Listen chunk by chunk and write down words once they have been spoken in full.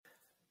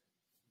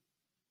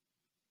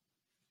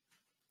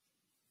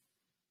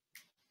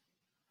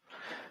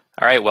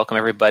All right, welcome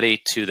everybody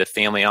to the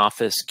Family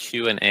Office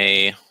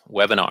Q&A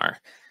webinar.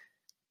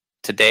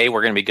 Today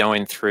we're going to be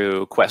going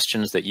through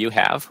questions that you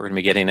have. We're going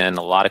to be getting in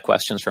a lot of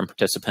questions from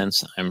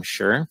participants, I'm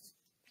sure.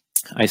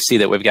 I see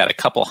that we've got a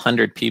couple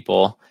hundred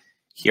people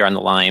here on the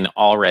line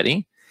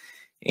already,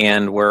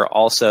 and we're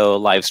also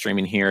live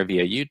streaming here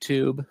via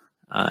YouTube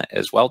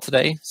as well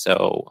today.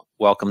 So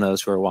welcome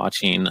those who are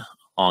watching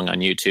along on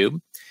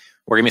YouTube.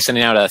 We're going to be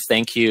sending out a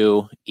thank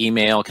you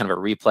email, kind of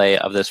a replay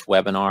of this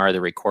webinar,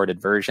 the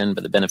recorded version,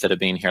 but the benefit of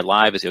being here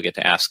live is you'll get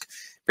to ask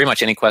pretty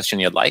much any question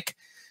you'd like.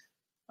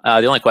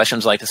 The only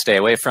questions I'd like to stay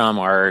away from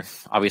are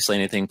obviously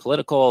anything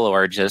political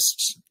or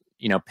just,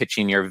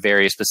 pitching your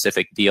very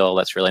specific deal.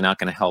 That's really not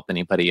going to help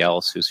anybody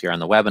else who's here on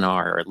the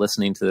webinar or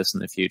listening to this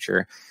in the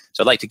future.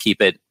 So I'd like to keep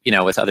it,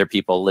 with other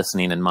people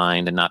listening in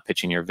mind and not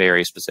pitching your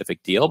very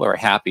specific deal, but we're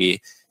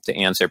happy to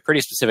answer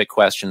pretty specific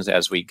questions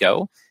as we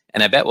go.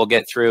 And I bet we'll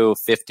get through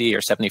 50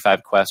 or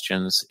 75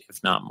 questions,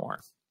 if not more.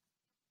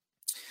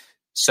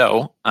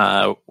 So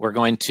we're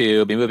going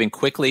to be moving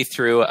quickly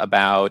through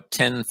about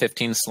 10,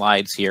 15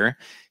 slides here,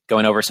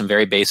 going over some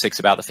very basics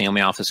about the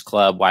Family Office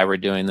Club, why we're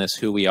doing this,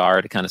 who we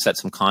are, to kind of set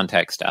some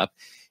context up.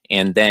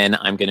 And then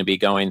I'm going to be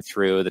going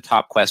through the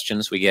top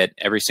questions we get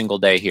every single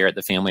day here at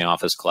the Family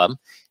Office Club.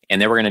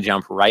 And then we're going to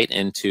jump right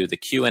into the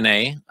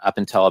Q&A up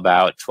until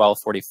about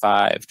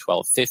 12:45,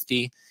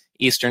 12:50.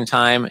 Eastern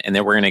time, and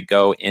then we're going to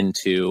go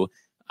into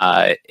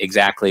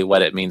exactly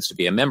what it means to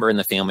be a member in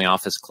the Family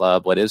Office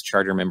Club, what is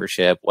charter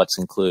membership, what's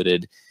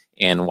included,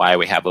 and why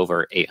we have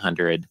over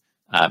 800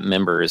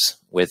 members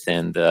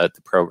within the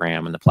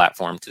program and the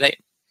platform today.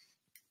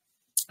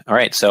 All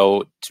right,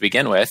 so to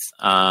begin with,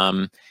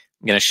 I'm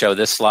going to show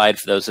this slide.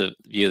 For those of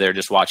you that are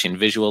just watching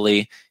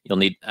visually,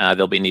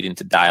 they'll be needing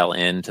to dial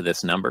in to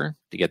this number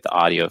to get the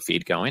audio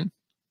feed going.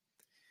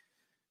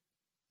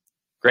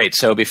 Great.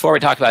 So before we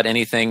talk about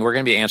anything, we're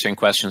going to be answering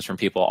questions from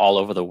people all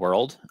over the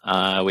world.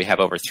 We have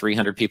over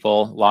 300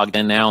 people logged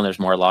in now, and there's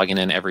more logging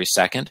in every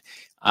second.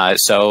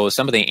 So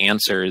some of the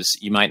answers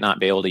you might not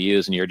be able to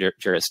use in your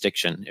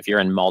jurisdiction. If you're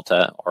in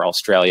Malta or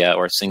Australia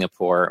or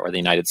Singapore or the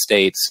United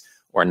States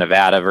or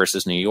Nevada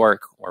versus New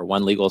York or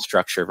one legal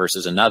structure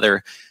versus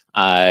another,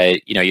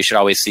 you should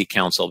always seek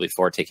counsel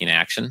before taking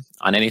action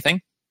on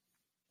anything.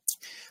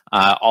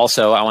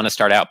 Also, I want to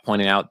start out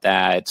pointing out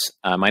that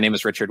my name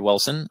is Richard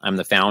Wilson. I'm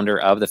the founder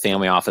of the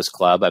Family Office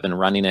Club. I've been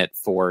running it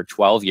for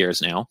 12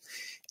 years now.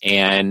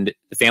 And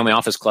the Family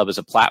Office Club is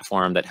a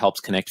platform that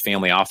helps connect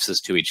family offices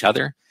to each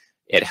other.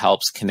 It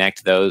helps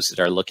connect those that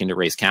are looking to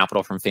raise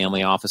capital from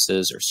family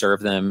offices or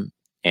serve them.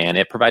 And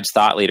it provides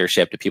thought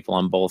leadership to people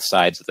on both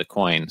sides of the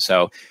coin.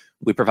 So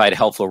we provide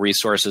helpful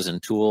resources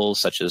and tools,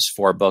 such as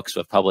 4 books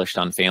we've published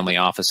on family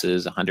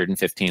offices,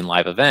 115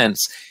 live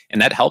events.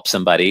 And that helps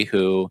somebody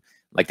who,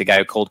 like the guy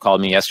who cold called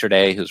me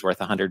yesterday, who's worth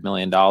 $100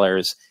 million,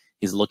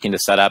 he's looking to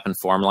set up and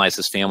formalize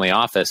his family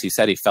office. He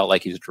said he felt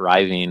like he's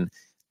driving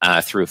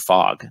through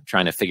fog,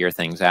 trying to figure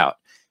things out.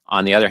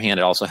 On the other hand,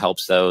 it also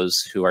helps those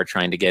who are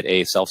trying to get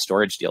a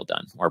self-storage deal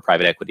done or a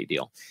private equity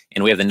deal.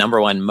 And we have the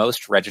 #1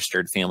 most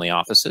registered family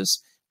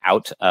offices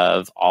out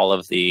of all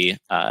of the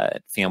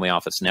family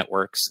office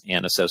networks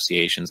and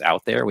associations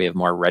out there. We have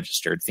more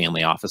registered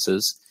family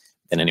offices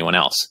than anyone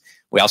else.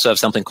 We also have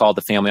something called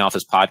the Family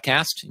Office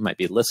Podcast. You might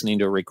be listening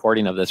to a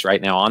recording of this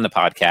right now on the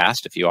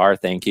podcast. If you are,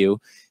 thank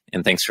you.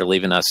 And thanks for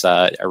leaving us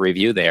a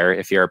review there.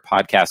 If you're a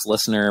podcast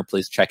listener,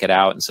 please check it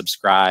out and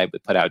subscribe. We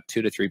put out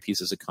 2 to 3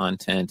 pieces of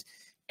content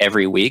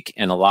every week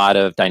and a lot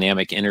of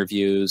dynamic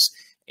interviews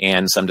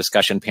and some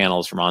discussion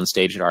panels from on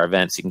stage at our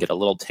events. You can get a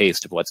little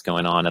taste of what's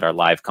going on at our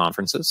live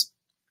conferences.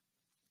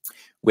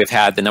 We've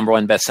had the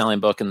 #1 best-selling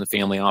book in the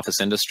family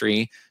office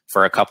industry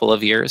for a couple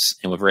of years,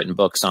 and we've written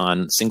books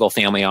on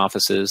single-family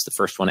offices, the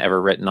first one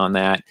ever written on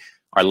that.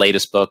 Our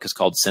latest book is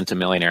called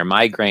Centimillionaire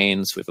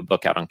Migraines. We have a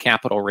book out on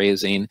capital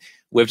raising.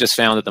 We've just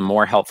found that the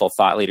more helpful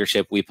thought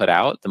leadership we put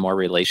out, the more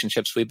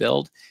relationships we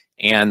build,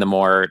 and the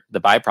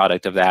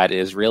byproduct of that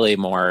is really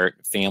more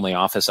family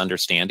office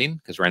understanding,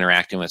 because we're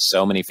interacting with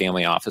so many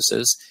family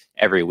offices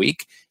every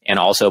week, and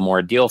also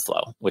more deal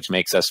flow, which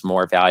makes us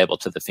more valuable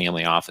to the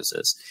family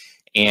offices.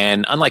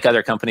 And unlike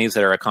other companies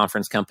that are a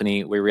conference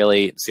company, we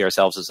really see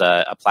ourselves as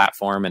a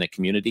platform and a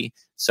community.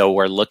 So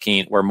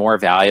we're more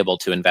valuable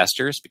to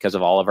investors because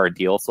of all of our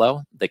deal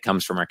flow that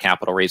comes from our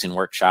capital raising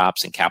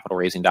workshops and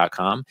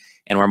capitalraising.com.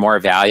 And we're more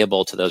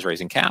valuable to those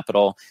raising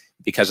capital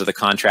because of the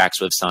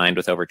contracts we've signed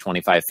with over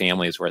 25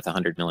 families worth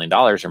 $100 million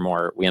or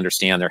more. We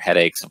understand their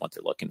headaches and what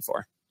they're looking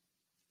for.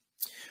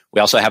 We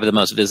also have the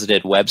most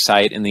visited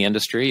website in the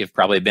industry. You've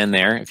probably been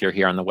there if you're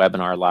here on the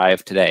webinar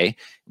live today,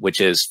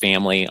 which is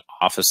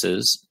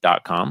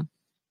familyoffices.com.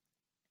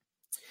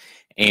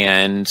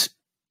 And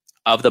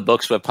of the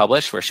books we've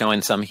published, we're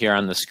showing some here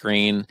on the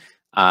screen.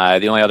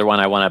 The only other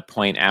one I want to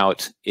point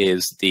out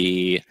is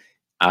the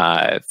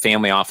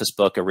family office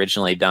book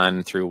originally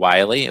done through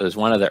Wiley. It was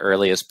one of the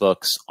earliest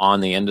books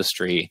on the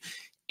industry.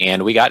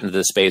 And we got into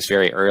this space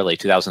very early,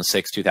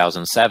 2006,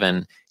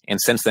 2007. And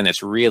since then,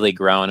 it's really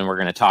grown, and we're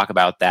going to talk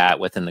about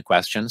that within the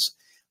questions.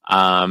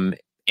 And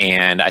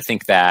I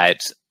think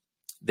that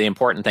the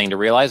important thing to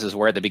realize is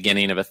we're at the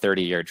beginning of a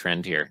 30-year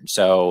trend here.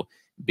 So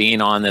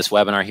being on this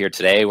webinar here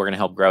today, we're going to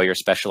help grow your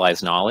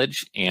specialized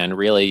knowledge. And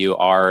really, you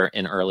are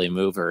an early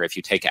mover if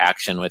you take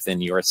action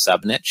within your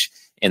sub-niche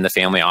in the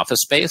family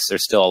office space.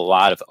 There's still a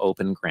lot of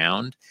open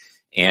ground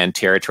and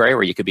territory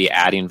where you could be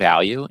adding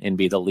value and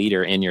be the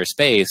leader in your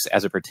space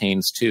as it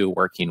pertains to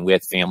working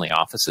with family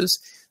offices.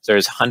 So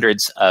there's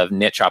hundreds of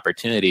niche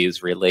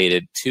opportunities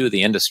related to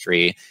the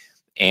industry.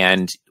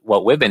 And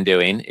what we've been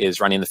doing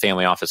is running the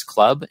Family Office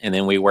Club. And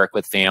then we work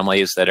with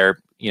families that are,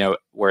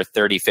 worth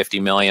 30, 50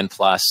 million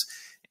plus.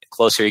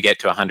 Closer you get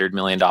to $100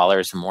 million,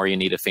 the more you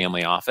need a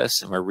family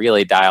office. And we're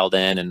really dialed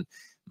in and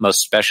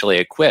most specially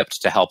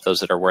equipped to help those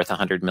that are worth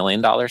 $100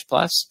 million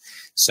plus.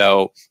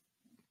 So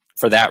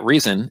for that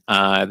reason,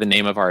 the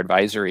name of our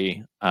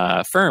advisory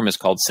firm is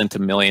called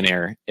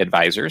Centimillionaire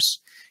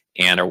Advisors.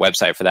 And our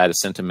website for that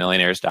is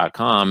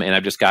centimillionaires.com. And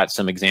I've just got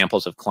some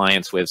examples of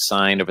clients we've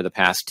signed over the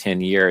past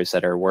 10 years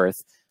that are worth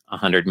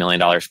 $100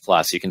 million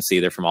plus. You can see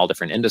they're from all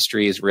different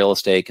industries: real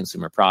estate,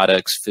 consumer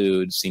products,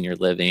 food, senior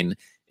living,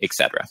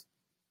 etc.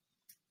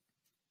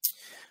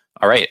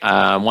 All right.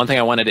 One thing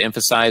I wanted to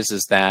emphasize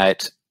is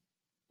that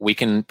we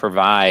can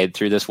provide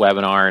through this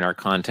webinar and our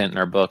content and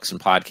our books and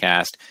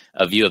podcast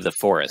a view of the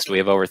forest. We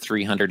have over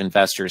 300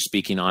 investors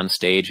speaking on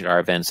stage at our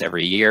events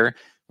every year.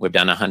 We've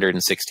done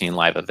 116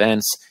 live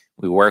events.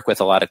 We work with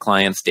a lot of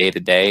clients day to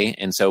day,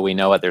 and so we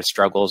know what their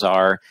struggles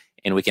are,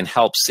 and we can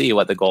help see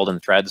what the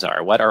golden threads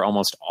are. What are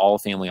almost all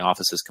family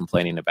offices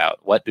complaining about?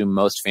 What do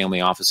most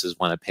family offices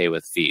want to pay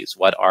with fees?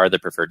 What are the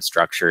preferred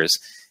structures,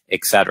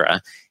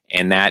 etc.?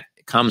 And that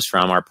comes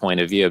from our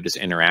point of view of just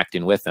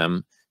interacting with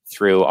them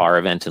through our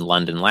event in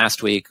London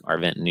last week, our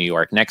event in New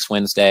York next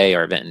Wednesday,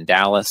 our event in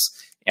Dallas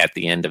at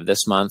the end of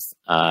this month,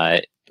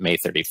 May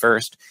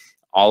 31st.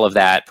 All of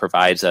that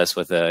provides us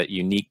with a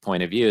unique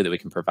point of view that we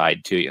can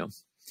provide to you.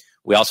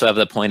 We also have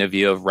the point of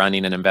view of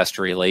running an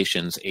investor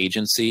relations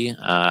agency,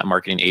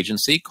 marketing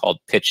agency called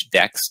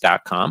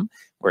pitchdex.com,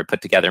 where we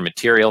put together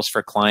materials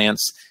for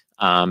clients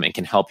and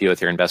can help you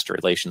with your investor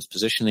relations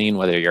positioning,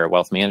 whether you're a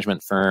wealth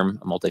management firm,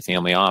 a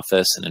multifamily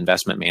office, an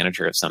investment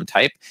manager of some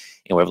type.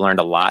 And we've learned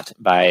a lot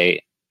by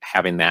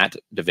having that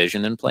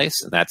division in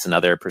place. And that's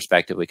another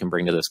perspective we can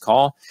bring to this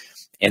call.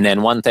 And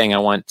then one thing I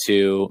want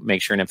to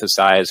make sure and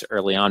emphasize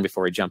early on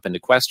before we jump into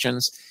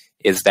questions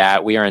is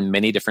that we are in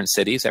many different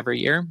cities every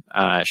year: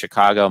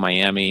 Chicago,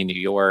 Miami,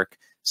 New York,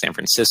 San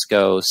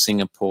Francisco,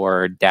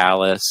 Singapore,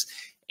 Dallas,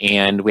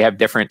 and we have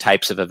different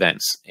types of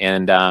events.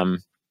 And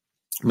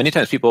many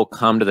times people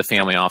come to the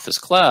Family Office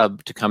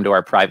Club to come to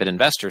our private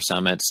investor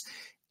summits,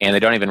 and they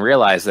don't even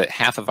realize that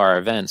half of our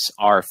events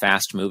are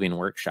fast-moving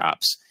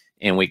workshops.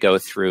 And we go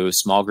through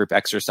small group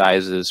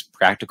exercises,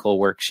 practical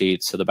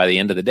worksheets, so that by the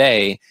end of the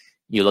day,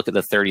 you look at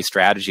the 30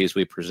 strategies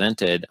we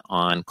presented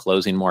on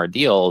closing more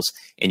deals,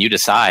 and you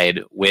decide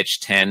which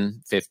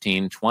 10,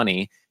 15,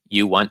 20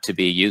 you want to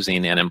be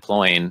using and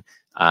employing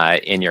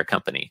in your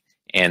company.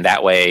 And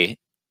that way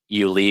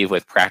you leave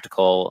with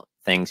practical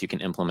things you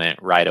can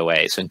implement right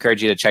away. So I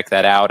encourage you to check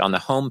that out on the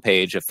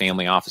homepage of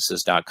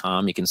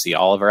familyoffices.com. You can see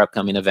all of our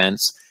upcoming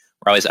events.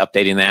 We're always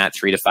updating that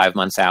 3 to 5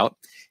 months out.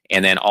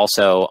 And then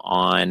also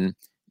on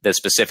the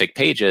specific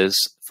pages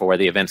for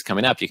the events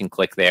coming up, you can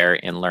click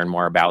there and learn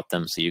more about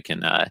them so you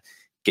can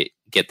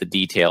get the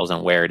details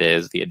on where it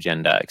is, the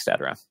agenda,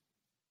 etc.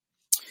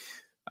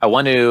 I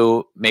want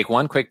to make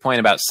one quick point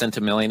about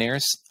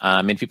centimillionaires.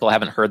 Many people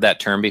haven't heard that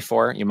term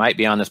before. You might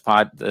be on this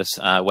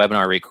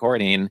webinar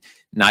recording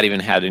not even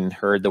having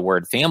heard the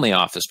word family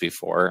office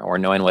before or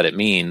knowing what it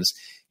means.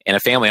 And a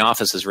family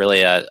office is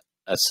really a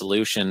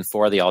solution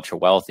for the ultra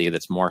wealthy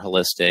that's more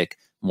holistic,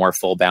 more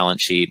full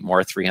balance sheet,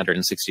 more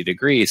 360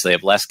 degrees. So they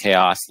have less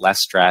chaos, less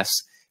stress,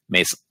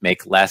 may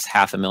make less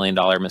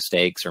 $500,000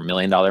 mistakes or $1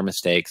 million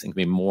mistakes, and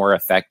can be more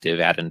effective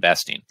at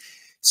investing.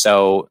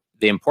 So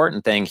the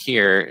important thing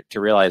here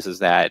to realize is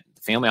that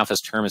the family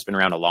office term has been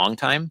around a long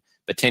time,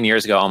 but 10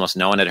 years ago, almost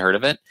no one had heard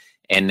of it.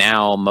 And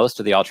now most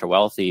of the ultra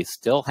wealthy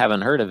still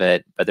haven't heard of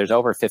it, but there's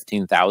over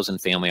 15,000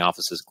 family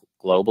offices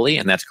globally,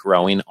 and that's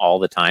growing all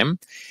the time.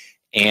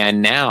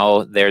 And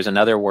now there's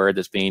another word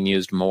that's being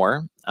used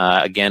more.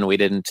 Again, we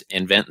didn't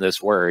invent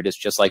this word. It's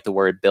just like the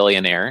word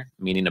billionaire,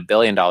 meaning $1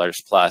 billion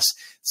plus.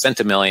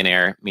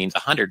 Centimillionaire means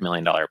 $100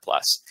 million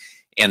plus.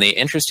 And the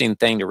interesting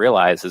thing to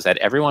realize is that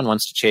everyone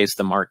wants to chase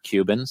the Mark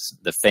Cubans,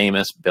 the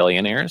famous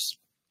billionaires.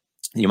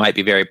 You might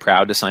be very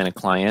proud to sign a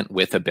client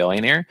with a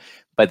billionaire,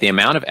 but the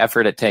amount of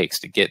effort it takes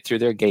to get through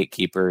their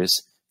gatekeepers,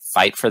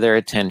 fight for their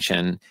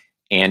attention,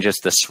 and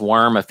just the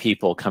swarm of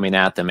people coming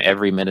at them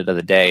every minute of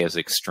the day is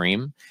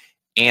extreme.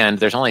 And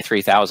there's only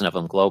 3,000 of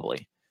them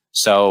globally.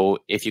 So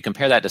if you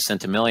compare that to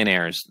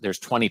centimillionaires, there's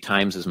 20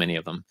 times as many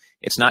of them.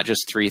 It's not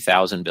just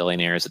 3,000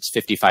 billionaires, it's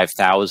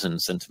 55,000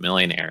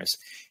 centimillionaires.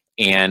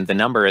 And the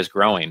number is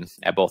growing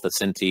at both the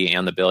centi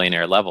and the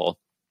billionaire level.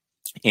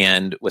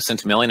 And with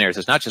centimillionaires,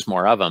 there's not just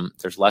more of them,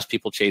 there's less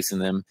people chasing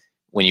them.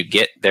 When you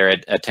get their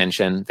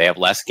attention, they have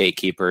less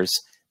gatekeepers.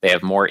 They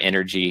have more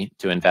energy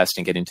to invest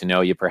in getting to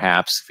know you,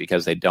 perhaps,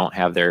 because they don't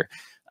have their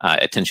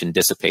attention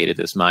dissipated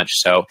as much.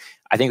 So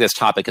I think this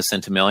topic of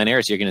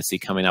centimillionaires, you're going to see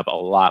coming up a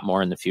lot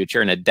more in the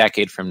future. In a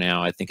decade from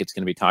now, I think it's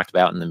going to be talked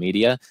about in the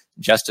media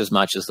just as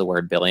much as the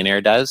word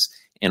billionaire does.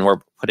 And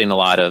we're putting a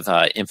lot of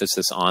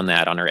emphasis on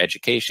that, on our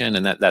education.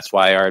 And that's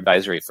why our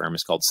advisory firm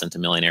is called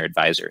Centimillionaire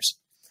Advisors.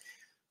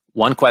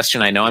 One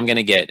question I know I'm going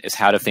to get is,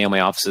 how do family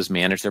offices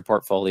manage their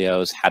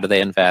portfolios? How do they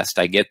invest?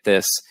 I get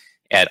this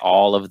at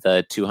all of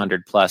the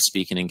 200 plus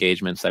speaking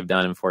engagements I've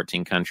done in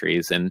 14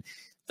 countries. And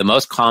the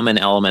most common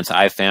elements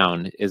I've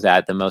found is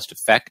that the most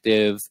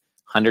effective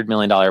 $100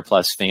 million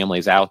plus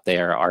families out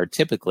there are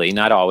typically,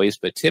 not always,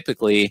 but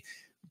typically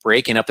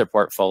breaking up their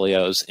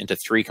portfolios into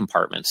 3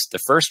 compartments. The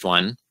first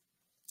one,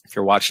 if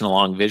you're watching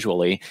along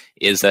visually,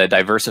 is a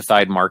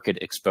diversified market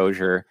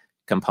exposure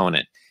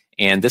component.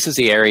 And this is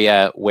the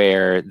area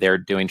where they're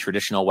doing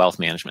traditional wealth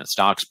management,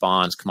 stocks,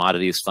 bonds,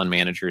 commodities, fund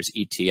managers,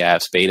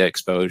 ETFs, beta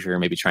exposure,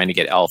 maybe trying to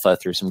get alpha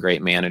through some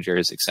great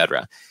managers,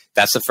 etc.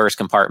 That's the first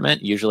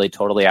compartment, usually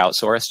totally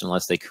outsourced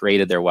unless they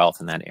created their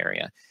wealth in that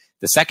area.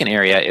 The second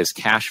area is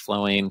cash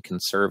flowing,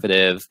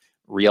 conservative,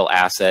 real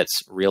assets,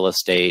 real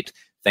estate,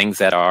 things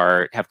that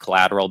have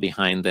collateral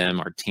behind them,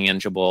 are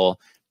tangible,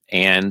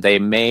 and they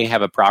may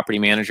have a property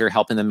manager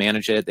helping them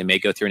manage it. They may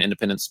go through an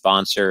independent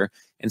sponsor,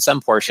 and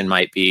some portion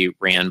might be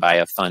ran by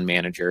a fund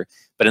manager.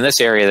 But in this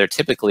area, they're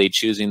typically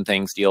choosing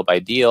things deal by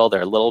deal.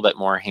 They're a little bit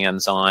more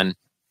hands-on,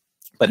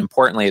 but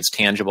importantly, it's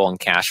tangible and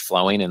cash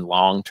flowing and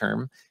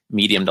long-term,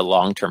 medium to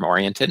long-term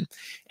oriented.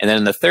 And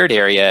then the third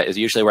area is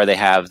usually where they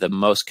have the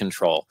most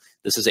control.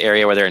 This is the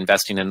area where they're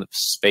investing in the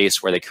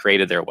space where they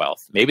created their wealth.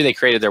 Maybe they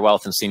created their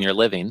wealth in senior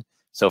living.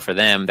 So for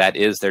them, that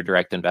is their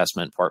direct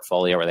investment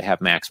portfolio where they have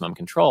maximum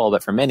control.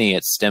 But for many,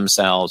 it's stem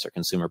cells or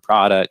consumer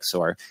products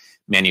or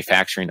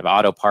manufacturing of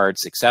auto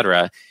parts, et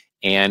cetera.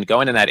 And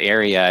going in that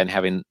area and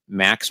having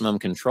maximum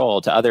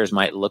control to others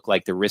might look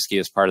like the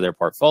riskiest part of their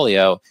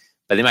portfolio,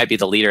 but they might be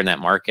the leader in that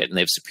market and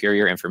they have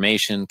superior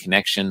information,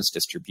 connections,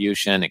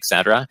 distribution, et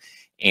cetera.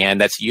 And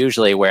that's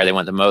usually where they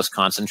want the most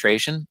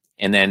concentration.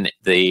 And then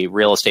the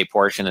real estate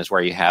portion is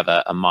where you have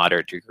a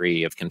moderate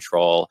degree of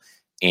control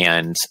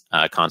and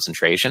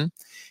concentration.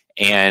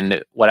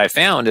 And what I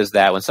found is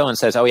that when someone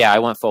says, oh yeah, I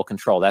want full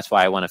control, that's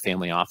why I want a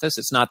family office,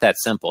 it's not that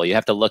simple. You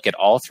have to look at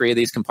all 3 of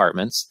these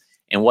compartments.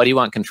 And what do you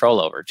want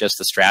control over? Just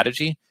the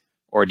strategy?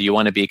 Or do you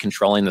want to be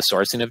controlling the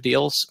sourcing of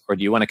deals? Or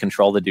do you want to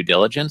control the due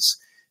diligence?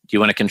 Do you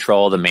want to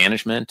control the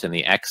management and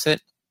the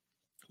exit?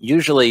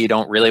 Usually you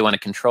don't really want to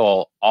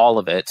control all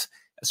of it,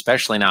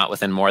 especially not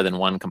within more than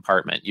one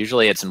compartment.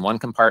 Usually it's in one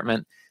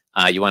compartment.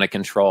 You want to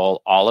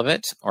control all of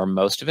it or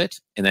most of it.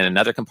 And then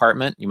another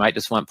compartment, you might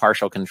just want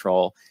partial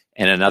control.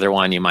 And another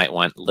one, you might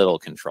want little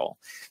control.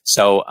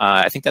 So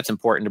I think that's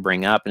important to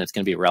bring up, and it's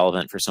going to be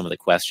relevant for some of the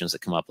questions that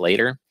come up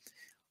later.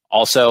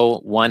 Also,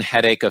 one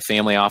headache of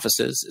family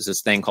offices is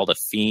this thing called a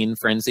fiend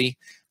frenzy.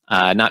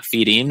 Not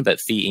feeding,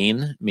 but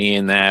feeing,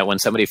 meaning that when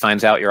somebody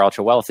finds out you're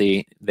ultra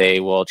wealthy, they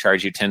will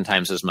charge you 10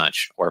 times as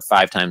much or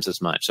 5 times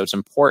as much. So it's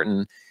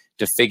important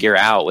to figure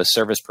out with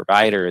service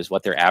providers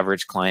what their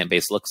average client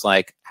base looks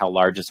like, how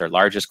large is their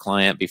largest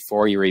client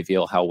before you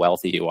reveal how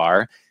wealthy you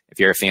are. If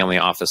you're a family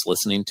office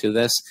listening to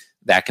this,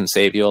 that can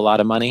save you a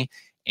lot of money.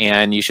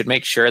 And you should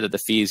make sure that the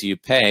fees you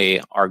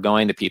pay are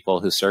going to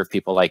people who serve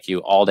people like you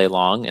all day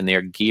long, and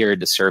they're geared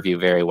to serve you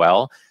very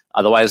well.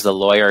 Otherwise, the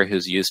lawyer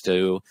who's used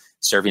to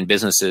serving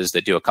businesses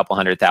that do a couple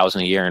 $100,000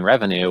 a year in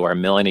revenue or $1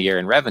 million a year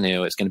in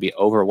revenue is going to be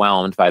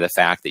overwhelmed by the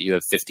fact that you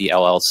have 50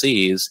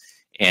 LLCs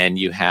and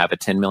you have a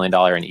 $10 million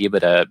in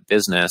EBITDA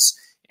business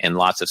and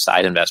lots of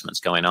side investments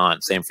going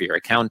on. Same for your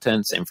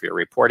accountant, same for your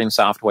reporting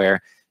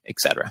software, et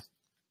cetera.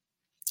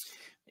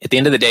 At the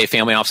end of the day,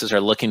 family offices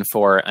are looking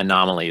for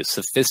anomalies.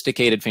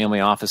 Sophisticated family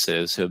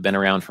offices who have been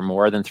around for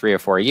more than 3 or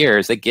 4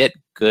 years, they get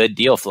good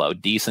deal flow,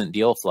 decent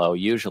deal flow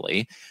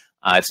usually.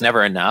 It's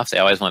never enough. They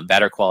always want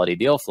better quality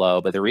deal flow.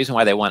 But the reason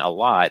why they want a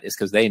lot is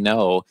because they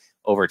know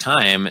over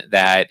time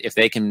that if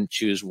they can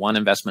choose one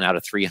investment out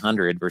of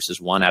 300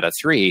 versus 1 out of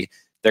 3,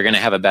 they're going to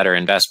have a better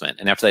investment.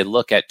 And after they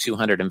look at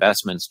 200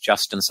 investments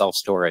just in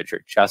self-storage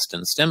or just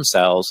in stem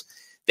cells,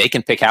 they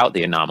can pick out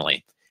the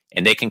anomaly.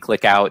 And they can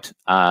click out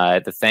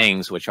the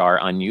things which are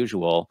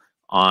unusual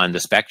on the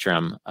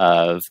spectrum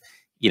of,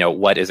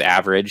 what is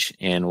average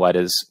and what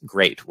is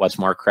great, what's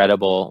more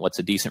credible, what's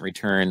a decent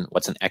return,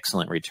 what's an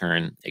excellent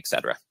return, et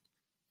cetera.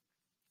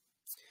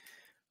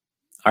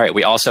 All right,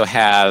 we also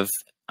have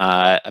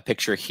a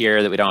picture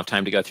here that we don't have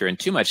time to go through in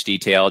too much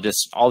detail,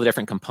 just all the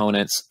different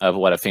components of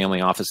what a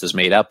family office is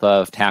made up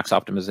of: tax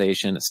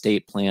optimization,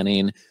 estate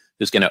planning,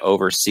 who's going to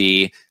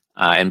oversee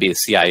and be the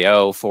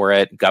CIO for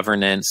it,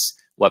 governance,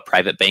 what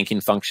private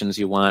banking functions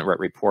you want, what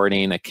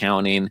reporting,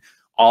 accounting.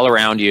 All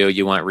around you,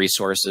 you want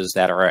resources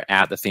that are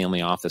at the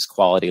family office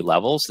quality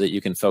level so that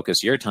you can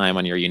focus your time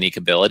on your unique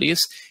abilities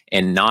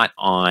and not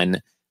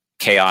on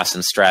chaos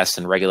and stress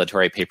and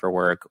regulatory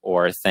paperwork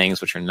or things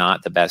which are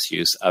not the best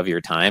use of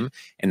your time.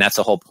 And that's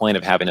the whole point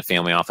of having a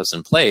family office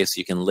in place.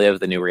 You can live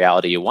the new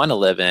reality you want to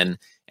live in and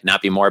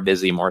not be more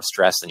busy, more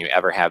stressed than you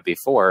ever have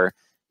before,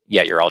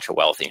 yet you're ultra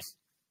wealthy.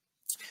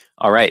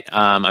 All right.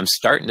 I'm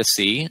starting to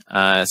see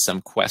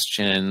some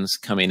questions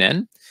coming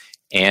in,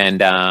 and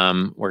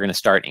we're going to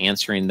start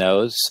answering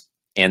those.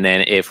 And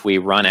then if we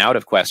run out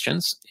of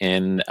questions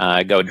and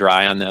go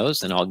dry on those,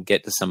 then I'll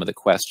get to some of the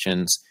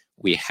questions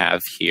we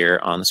have here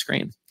on the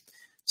screen.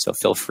 So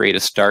feel free to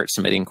start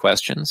submitting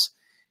questions.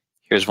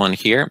 Here's one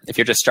here. If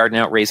you're just starting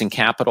out raising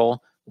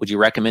capital, would you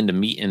recommend to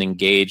meet and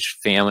engage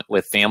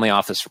with family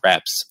office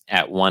reps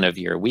at one of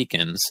your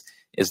weekends?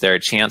 Is there a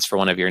chance for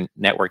one of your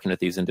networking with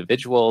these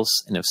individuals?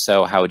 And if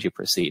so, how would you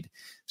proceed?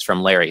 It's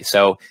from Larry.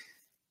 So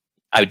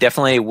I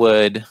definitely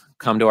would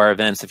come to our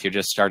events if you're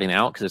just starting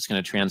out, because it's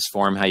going to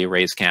transform how you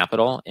raise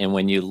capital. And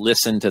when you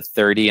listen to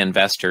 30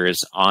 investors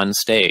on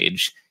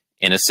stage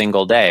in a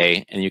single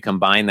day, and you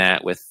combine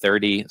that with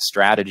 30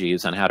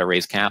 strategies on how to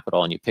raise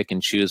capital, and you pick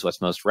and choose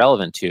what's most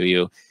relevant to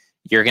you,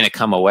 you're going to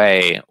come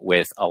away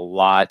with a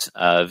lot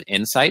of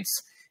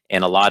insights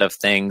and a lot of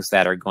things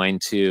that are going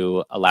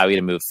to allow you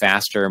to move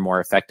faster, more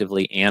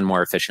effectively, and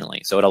more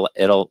efficiently. So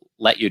it'll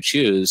let you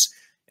choose.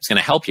 It's going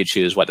to help you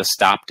choose what to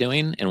stop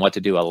doing and what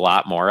to do a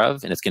lot more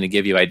of. And it's going to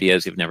give you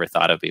ideas you've never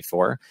thought of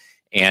before.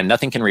 And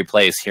nothing can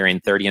replace hearing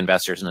 30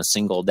 investors in a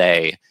single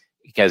day,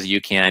 because you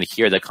can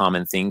hear the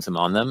common themes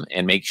among them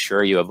and make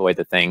sure you avoid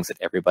the things that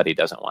everybody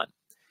doesn't want.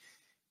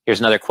 Here's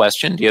another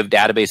question. Do you have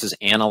databases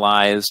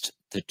analyzed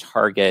to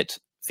target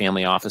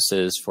family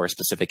offices for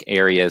specific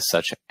areas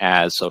such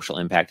as social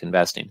impact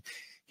investing?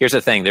 Here's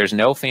the thing. There's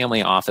no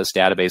family office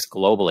database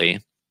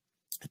globally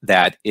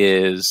that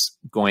is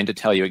going to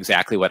tell you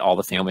exactly what all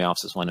the family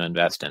offices want to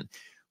invest in.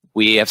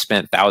 We have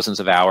spent thousands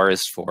of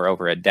hours for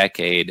over a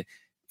decade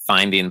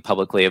finding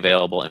publicly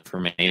available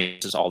information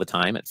all the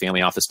time at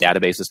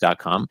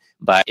familyofficedatabases.com.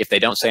 But if they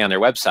don't say on their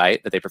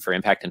website that they prefer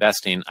impact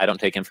investing, I don't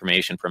take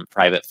information from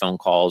private phone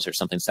calls or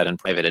something said in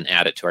private and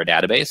add it to our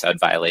database. I would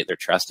violate their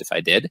trust if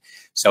I did.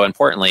 So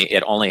importantly,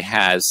 it only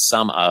has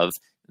some of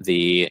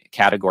the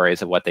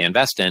categories of what they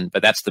invest in,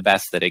 but that's the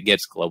best that it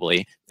gets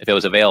globally. If it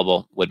was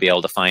available, would be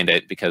able to find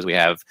it, because we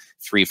have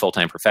 3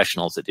 full-time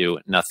professionals that do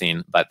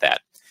nothing but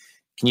that.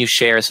 Can you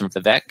share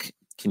Vivek,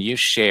 can you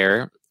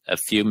share a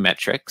few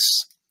metrics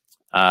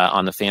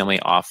on the family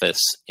office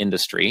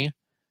industry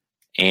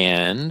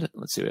and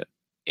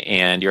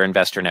and your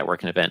investor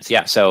network and events?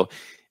 Yeah, so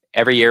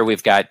every year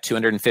we've got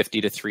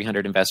 250 to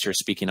 300 investors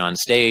speaking on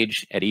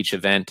stage. At each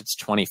event, it's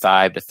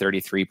 25 to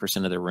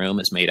 33% of the room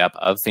is made up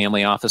of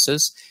family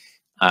offices.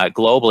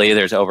 Globally,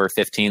 there's over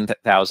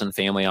 15,000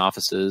 family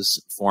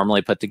offices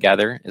formally put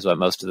together, is what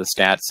most of the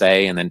stats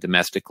say. And then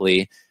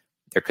domestically,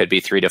 there could be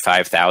 3,000 to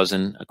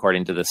 5,000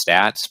 according to the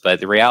stats.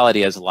 But the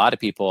reality is a lot of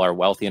people are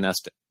wealthy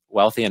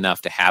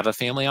enough to have a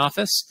family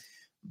office,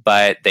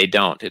 but they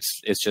don't.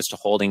 It's just a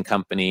holding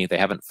company. They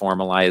haven't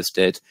formalized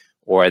it,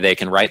 or they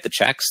can write the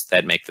checks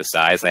that make the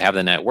size. They have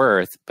the net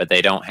worth, but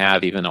they don't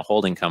have even a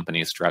holding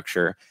company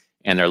structure,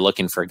 and they're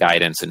looking for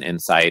guidance and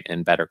insight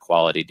and better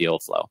quality deal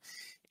flow.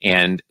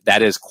 And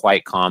that is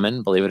quite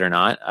common, believe it or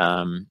not.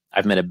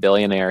 I've met a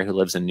billionaire who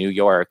lives in New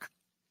York,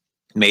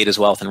 made his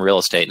wealth in real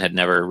estate, and had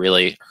never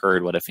really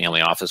heard what a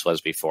family office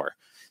was before.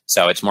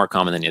 So it's more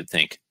common than you'd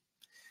think.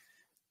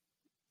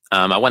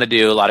 I want to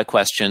do a lot of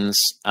questions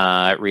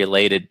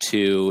related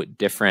to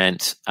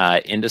different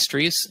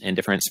industries in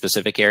different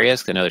specific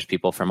areas, because I know there's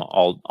people from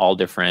all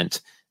different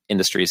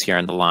industries here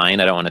on the line.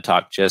 I don't want to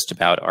talk just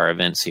about our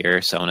events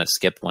here, so I want to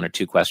skip 1 or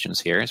 2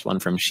 questions here. There's one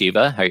from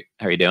Shiva. How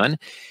are you doing?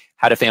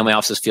 How do family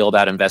offices feel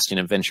about investing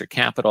in venture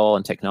capital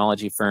and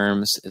technology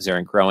firms? Is there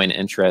a growing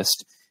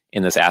interest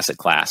in this asset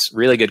class?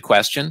 Really good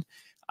question.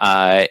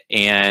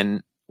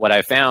 And what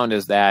I found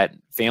is that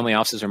family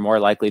offices are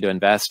more likely to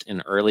invest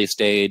in early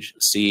stage,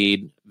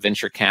 seed,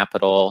 venture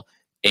capital,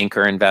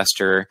 anchor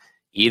investor,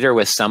 either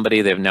with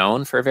somebody they've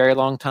known for a very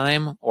long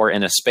time or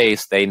in a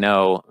space they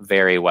know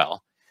very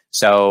well.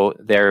 So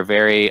they're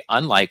very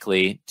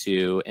unlikely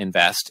to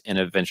invest in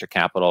a venture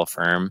capital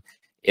firm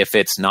if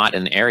it's not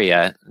an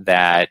area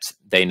that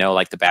they know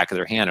like the back of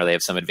their hand or they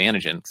have some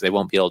advantage in, because they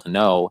won't be able to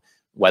know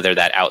whether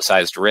that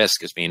outsized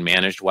risk is being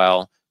managed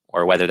well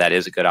or whether that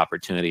is a good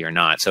opportunity or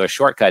not. So a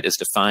shortcut is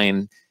to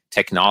find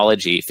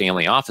technology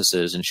family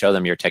offices and show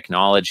them your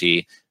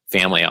technology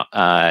venture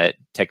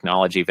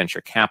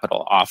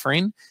capital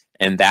offering,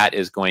 and that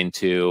is going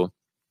to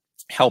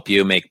help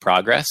you make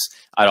progress.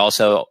 I'd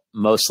also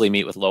mostly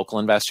meet with local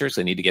investors.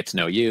 They need to get to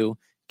know you,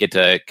 get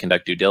to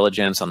conduct due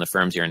diligence on the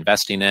firms you're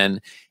investing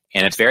in.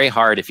 And it's very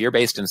hard if you're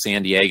based in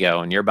San Diego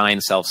and you're buying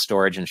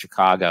self-storage in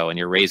Chicago and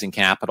you're raising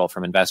capital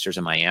from investors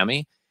in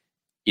Miami.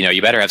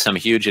 You better have some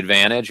huge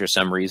advantage or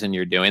some reason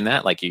you're doing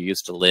that, like you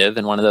used to live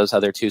in one of those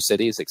other 2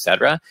 cities, et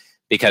cetera,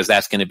 because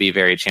that's going to be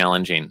very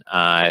challenging.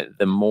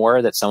 The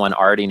more that someone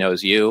already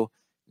knows you,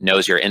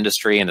 knows your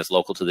industry, and is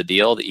local to the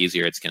deal, the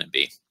easier it's going to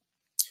be.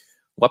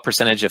 What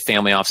percentage of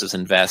family offices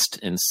invest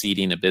in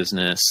seeding a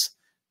business,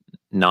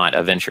 not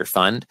a venture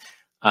fund?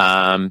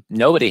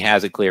 Nobody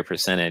has a clear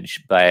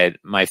percentage, but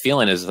my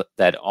feeling is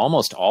that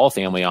almost all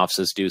family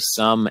offices do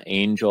some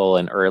angel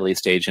and early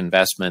stage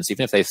investments.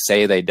 Even if they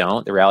say they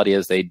don't, the reality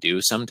is they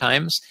do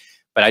sometimes.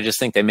 But I just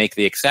think they make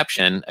the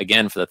exception,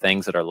 again, for the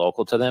things that are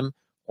local to them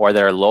or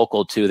that are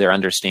local to their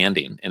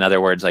understanding. In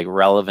other words, like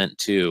relevant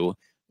to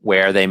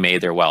where they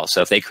made their wealth.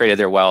 So if they created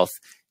their wealth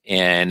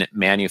in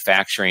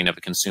manufacturing of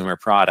a consumer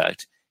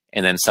product,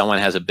 and then someone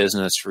has a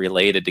business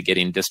related to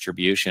getting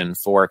distribution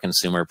for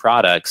consumer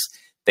products,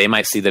 they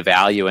might see the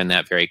value in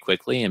that very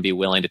quickly and be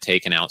willing to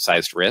take an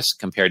outsized risk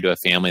compared to a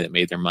family that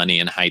made their money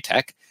in high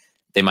tech.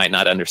 They might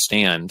not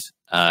understand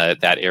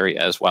that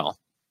area as well.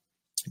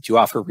 Do you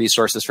offer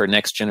resources for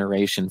next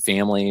generation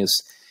families,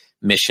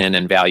 mission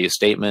and value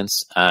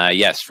statements?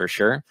 Yes, for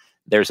sure.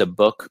 There's a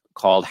book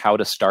called How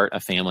to Start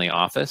a Family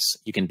Office.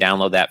 You can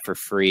download that for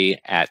free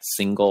at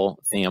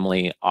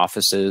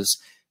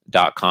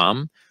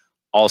singlefamilyoffices.com.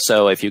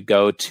 Also, if you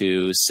go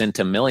to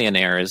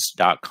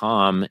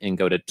centimillionaires.com and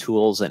go to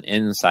tools and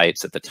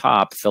insights at the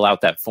top, fill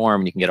out that form,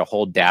 and you can get a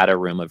whole data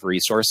room of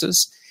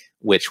resources,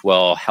 which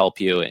will help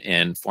you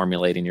in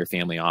formulating your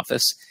family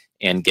office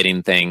and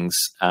getting things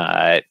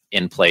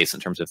in place in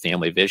terms of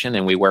family vision.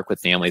 And we work with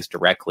families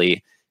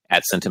directly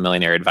at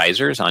Centimillionaire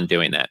Advisors on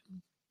doing that.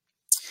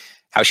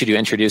 How should you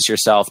introduce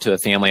yourself to a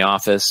family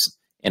office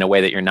in a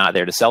way that you're not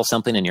there to sell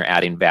something and you're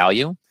adding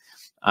value?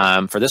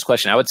 For this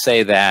question, I would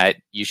say that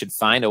you should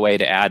find a way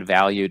to add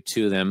value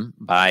to them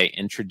by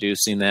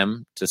introducing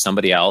them to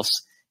somebody else,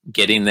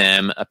 getting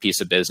them a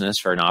piece of business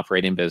for an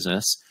operating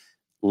business,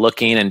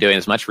 looking and doing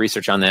as much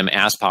research on them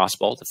as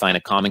possible to find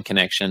a common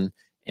connection,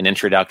 an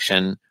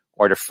introduction,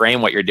 or to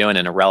frame what you're doing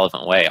in a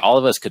relevant way. All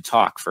of us could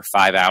talk for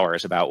 5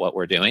 hours about what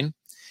we're doing,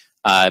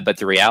 but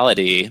the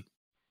reality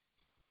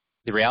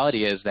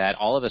is that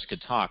all of us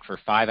could talk for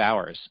 5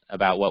 hours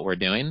about what we're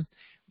doing,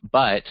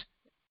 but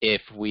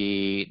if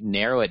we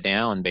narrow it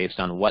down based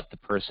on what the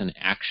person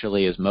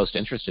actually is most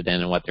interested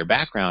in and what their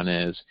background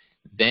is,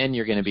 then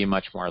you're going to be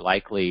much more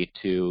likely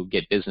to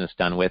get business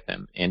done with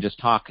them. And just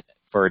talk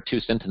for 2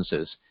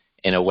 sentences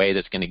in a way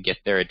that's going to get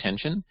their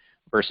attention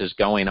versus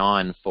going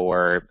on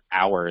for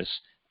hours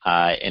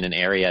in an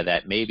area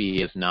that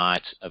maybe is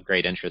not of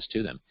great interest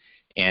to them.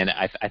 And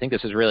I think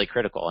this is really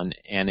critical. And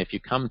if you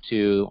come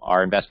to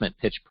our investment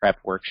pitch prep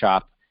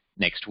workshop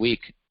next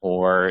week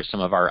or some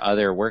of our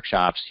other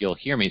workshops, you'll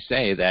hear me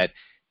say that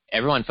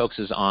everyone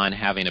focuses on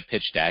having a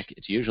pitch deck.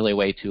 It's usually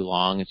way too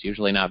long. It's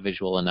usually not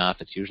visual enough.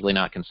 It's usually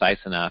not concise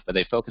enough, but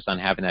they focus on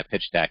having that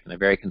pitch deck, and they're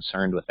very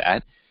concerned with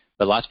that.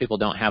 But lots of people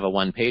don't have a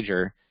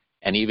one-pager,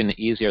 and even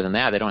easier than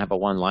that, they don't have a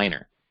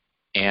one-liner.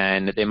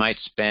 And they might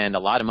spend a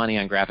lot of money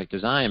on graphic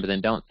design, but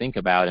then don't think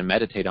about and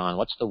meditate on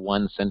what's the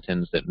one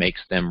sentence that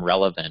makes them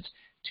relevant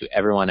to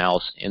everyone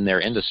else in their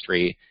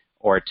industry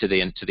or to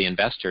the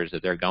investors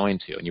that they're going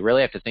to. And you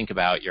really have to think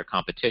about your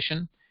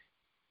competition,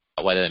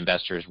 what the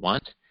investors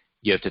want.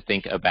 You have to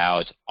think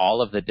about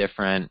all of the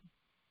different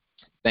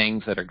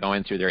things that are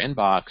going through their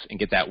inbox and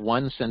get that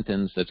one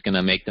sentence that's going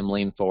to make them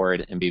lean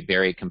forward and be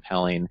very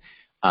compelling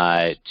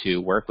to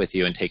work with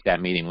you and take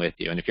that meeting with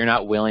you. And if you're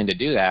not willing to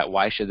do that,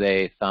 why should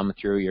they thumb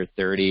through your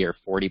 30 or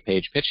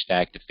 40-page pitch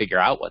deck to figure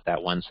out what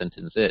that one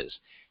sentence is?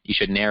 You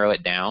should narrow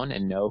it down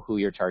and know who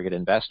your target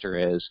investor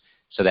is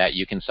so that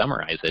you can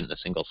summarize it in a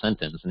single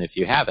sentence. And if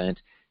you haven't,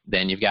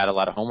 then you've got a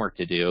lot of homework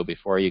to do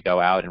before you go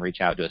out and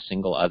reach out to a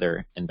single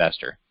other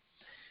investor.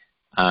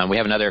 We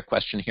have another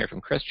question here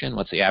from Christian.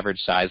 What's the average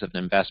size of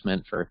an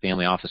investment for a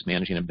family office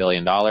managing $1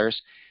 billion?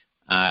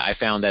 I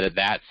found that at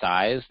that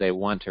size, they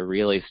want to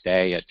really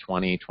stay at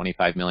 $20,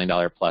 $25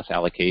 million plus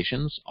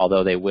allocations,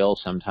 although they will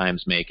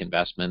sometimes make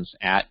investments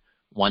at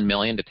 $1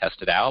 million to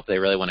test it out. But they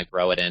really want to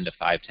grow it into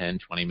 $5, $10,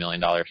 $20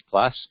 million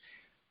plus.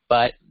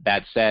 But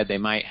that said, they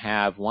might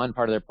have one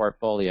part of their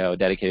portfolio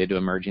dedicated to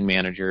emerging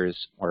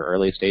managers or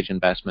early stage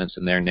investments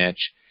in their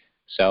niche.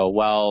 So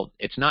while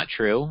it's not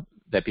true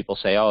that people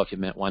say, oh, if you've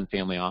met one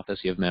family office,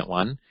 you've met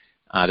one,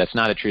 that's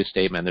not a true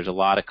statement. There's a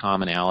lot of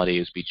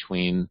commonalities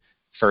between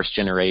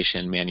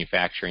first-generation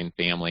manufacturing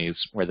families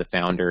where the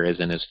founder is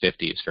in his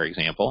 50s, for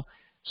example.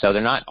 So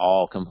they're not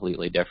all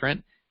completely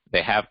different.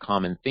 They have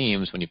common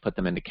themes when you put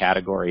them into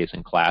categories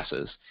and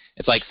classes.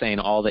 It's like saying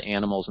all the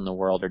animals in the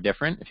world are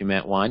different. If you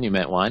met one, you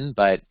met one.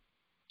 But,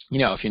 you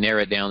know, if you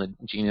narrow it down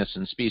to genus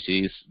and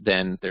species,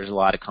 then there's a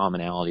lot of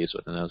commonalities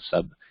within those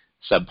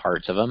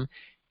subparts of them.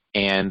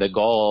 And the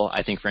goal,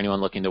 I think, for anyone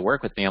looking to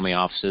work with family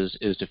offices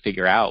is to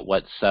figure out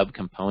what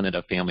subcomponent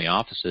of family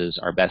offices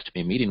are best to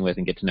be meeting with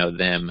and get to know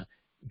them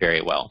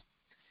very well.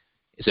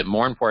 Is it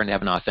more important to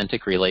have an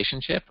authentic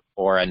relationship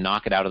or a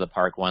knock it out of the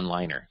park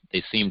one-liner?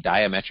 They seem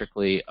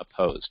diametrically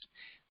opposed.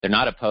 They're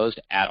not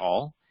opposed at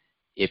all.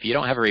 If you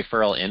don't have a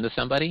referral into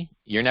somebody,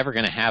 you're never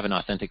going to have an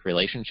authentic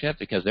relationship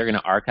because they're going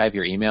to archive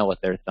your email with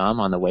their thumb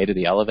on the way to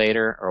the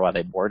elevator or while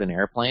they board an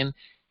airplane.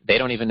 They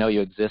don't even know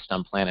you exist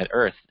on planet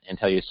Earth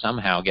until you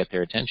somehow get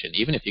their attention.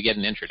 Even if you get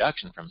an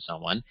introduction from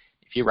someone,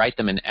 if you write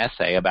them an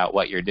essay about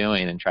what you're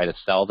doing and try to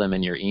sell them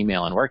in your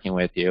email and working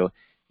with you,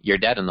 you're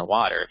dead in the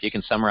water. If you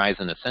can summarize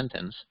in a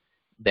sentence,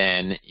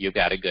 then you've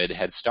got a good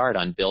head start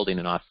on building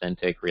an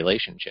authentic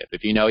relationship.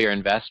 If you know your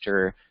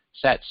investor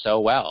set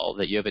so well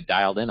that you have it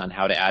dialed in on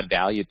how to add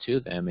value to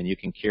them and you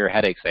can cure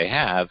headaches they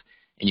have,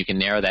 and you can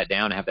narrow that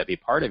down and have that be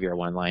part of your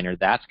one-liner,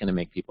 that's going to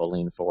make people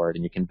lean forward,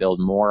 and you can build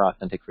more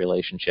authentic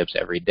relationships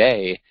every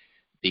day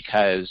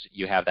because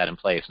you have that in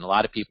place. And a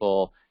lot of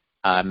people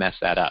mess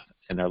that up,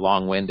 and they're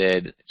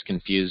long-winded, it's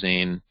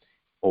confusing,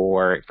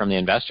 or from the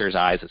investor's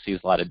eyes that sees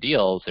a lot of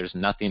deals, there's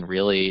nothing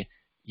really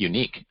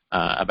unique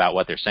about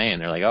what they're saying.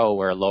 They're like, oh,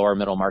 we're a lower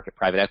middle market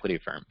private equity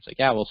firm. It's like,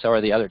 yeah, well, so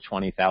are the other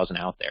 20,000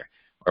 out there.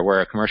 Or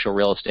we're a commercial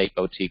real estate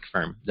boutique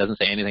firm. It doesn't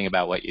say anything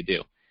about what you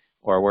do.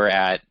 Or we're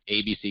at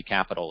ABC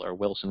Capital or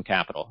Wilson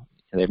Capital.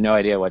 They have no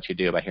idea what you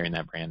do by hearing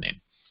that brand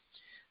name.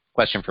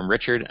 Question from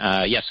Richard.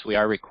 Yes, we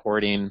are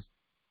recording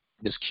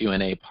this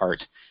Q&A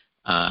part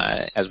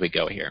as we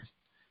go here.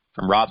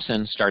 From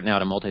Robson, starting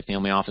out a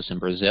multifamily office in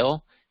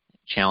Brazil.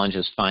 Challenge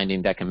is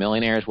finding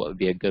decamillionaires. What would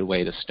be a good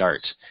way to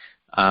start?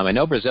 I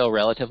know Brazil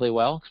relatively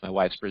well because my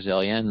wife's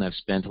Brazilian. I've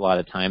spent a lot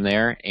of time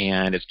there,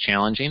 and it's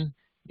challenging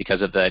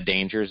because of the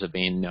dangers of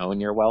being known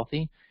you're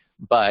wealthy.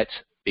 But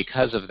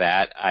because of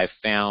that, I've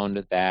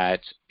found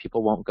that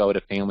people won't go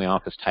to family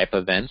office type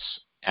events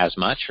as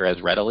much or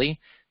as readily.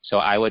 So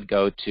I would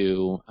go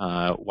to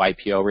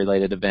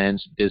YPO-related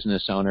events,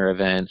 business owner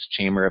events,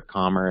 Chamber of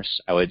Commerce.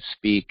 I would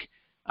speak.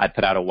 I'd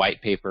put out a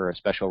white paper, a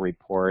special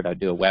report. I'd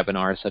do a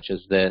webinar such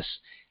as this,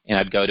 and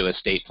I'd go to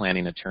estate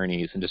planning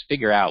attorneys and just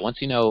figure out, once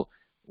you know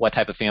what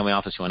type of family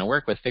office you want to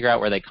work with, figure out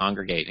where they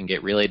congregate and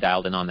get really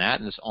dialed in on that,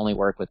 and just only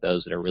work with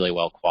those that are really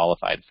well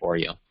qualified for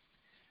you.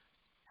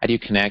 How do you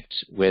connect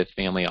with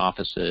family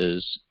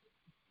offices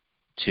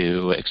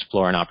to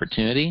explore an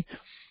opportunity?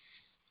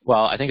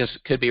 Well, I think this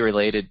could be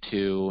related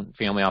to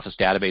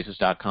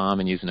familyofficedatabases.com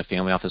and using a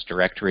family office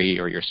directory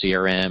or your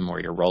CRM or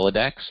your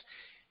Rolodex,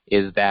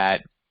 is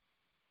that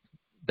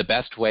the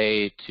best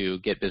way to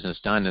get business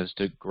done is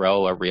to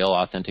grow a real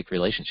authentic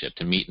relationship,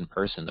 to meet in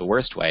person. The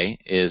worst way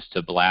is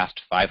to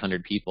blast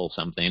 500 people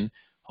something,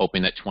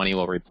 hoping that 20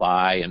 will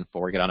reply and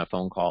 4 get on a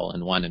phone call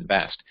and 1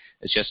 invest.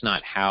 It's just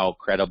not how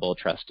credible,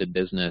 trusted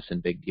business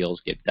and big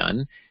deals get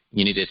done.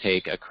 You need to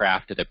take a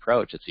crafted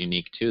approach that's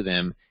unique to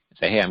them and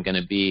say, hey, I'm going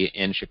to be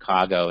in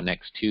Chicago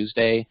next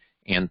Tuesday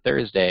and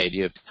Thursday. Do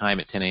you have time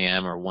at 10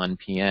 a.m. or 1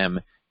 p.m.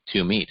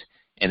 to meet?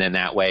 And then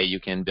that way you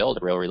can build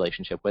a real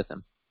relationship with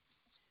them.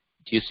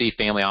 Do you see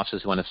family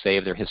offices who want to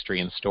save their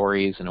history and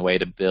stories in a way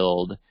to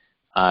build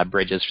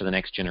bridges for the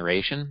next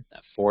generation?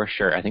 For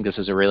sure. I think this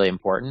is really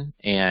important.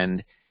 And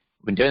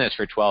I've been doing this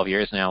for 12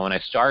 years now. When I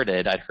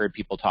started, I'd heard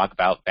people talk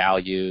about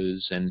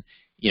values and,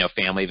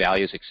 family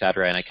values, et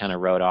cetera, and I kind of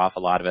wrote off a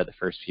lot of it the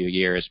first few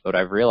years. But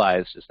what I've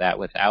realized is that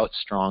without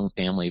strong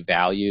family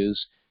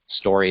values,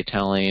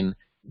 storytelling,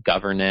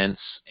 governance,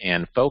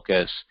 and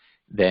focus,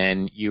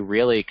 then you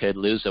really could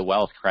lose the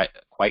wealth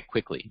quite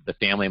quickly. The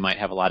family might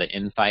have a lot of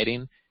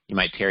infighting. You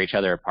might tear each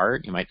other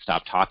apart. You might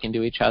stop talking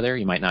to each other.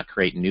 You might not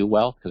create new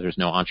wealth because there's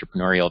no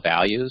entrepreneurial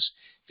values.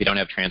 If you don't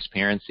have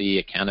transparency,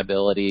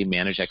 accountability,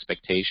 manage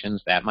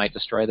expectations, that might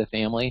destroy the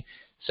family.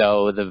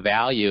 So the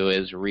value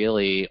is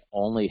really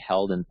only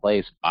held in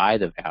place by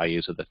the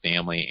values of the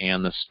family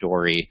and the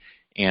story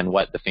and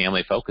what the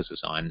family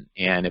focuses on.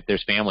 And if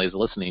there's families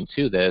listening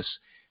to this,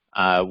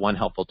 one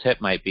helpful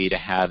tip might be to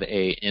have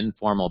an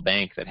informal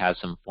bank that has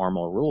some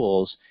formal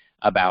rules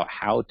about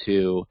how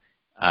to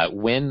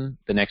when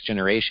the next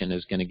generation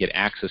is going to get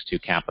access to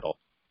capital.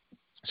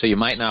 So you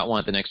might not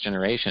want the next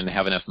generation to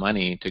have enough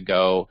money to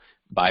go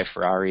buy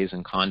Ferraris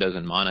and condos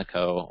in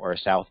Monaco or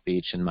South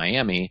Beach in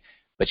Miami,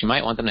 but you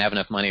might want them to have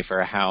enough money for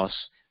a house,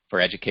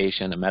 for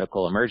education, a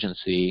medical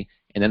emergency,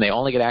 and then they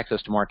only get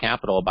access to more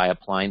capital by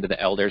applying to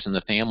the elders in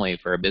the family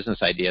for a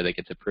business idea that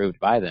gets approved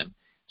by them.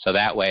 So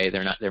that way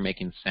they're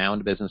making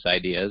sound business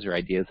ideas or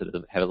ideas that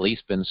have at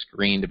least been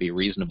screened to be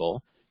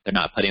reasonable. They're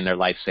not putting their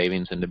life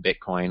savings into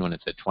Bitcoin when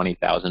it's at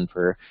 20,000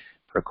 per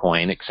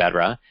coin, et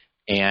cetera.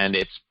 And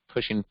it's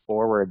pushing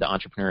forward the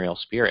entrepreneurial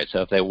spirit.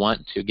 So if they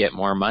want to get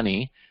more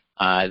money,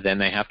 then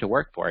they have to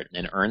work for it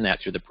and earn that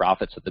through the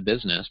profits of the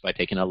business by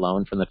taking a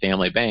loan from the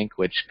family bank,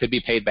 which could be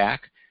paid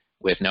back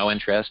with no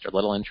interest or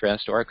little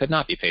interest, or it could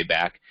not be paid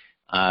back.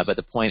 But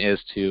the point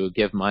is to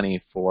give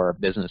money for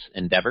business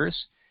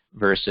endeavors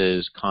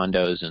versus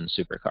condos and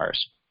supercars.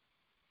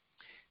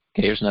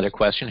 Okay, here's another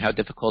question. How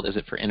difficult is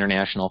it for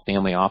international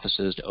family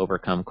offices to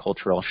overcome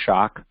cultural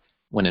shock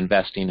when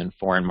investing in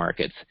foreign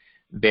markets?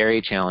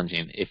 Very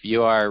challenging. If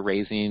you are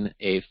raising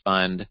a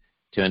fund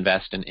to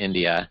invest in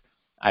India,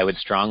 I would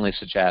strongly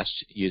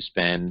suggest you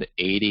spend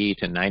 80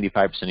 to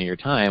 95% of your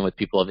time with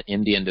people of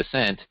Indian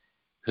descent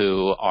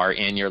who are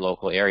in your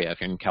local area. If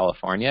you're in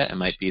California, it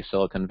might be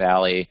Silicon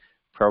Valley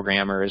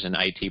programmers and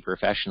IT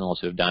professionals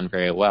who have done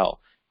very well,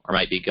 or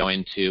might be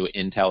going to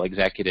Intel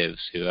executives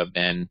who have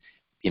been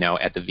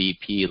at the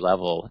VP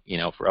level,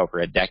 for over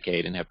a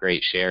decade and have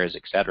great shares,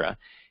 et cetera.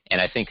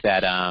 And I think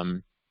that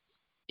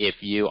if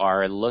you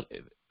are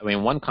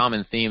one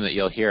common theme that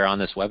you'll hear on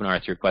this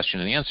webinar through question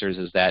and answers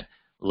is that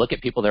look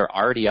at people that are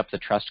already up the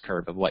trust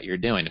curve of what you're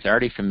doing. If they're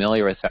already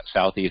familiar with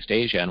Southeast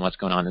Asia and what's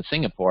going on in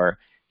Singapore,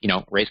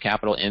 raise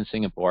capital in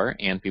Singapore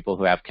and people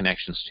who have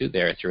connections to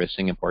there through a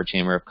Singapore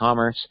Chamber of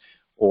Commerce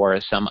or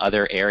some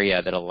other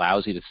area that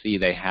allows you to see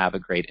they have a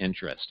great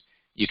interest.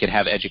 You could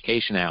have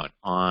education out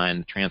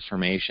on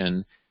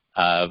transformation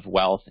of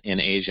wealth in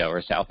Asia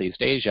or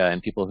Southeast Asia,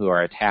 and people who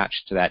are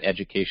attached to that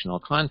educational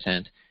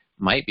content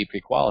might be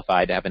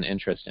pre-qualified to have an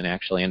interest in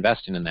actually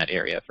investing in that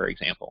area, for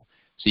example.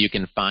 So you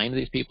can find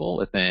these people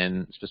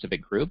within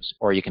specific groups,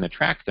 or you can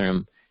attract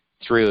them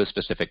through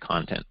specific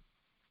content.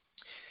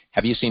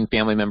 Have you seen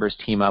family members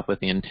team up with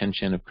the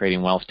intention of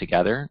creating wealth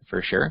together?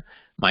 For sure.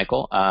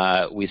 Michael,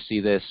 we see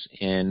this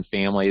in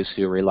families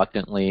who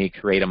reluctantly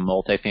create a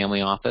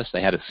multifamily office.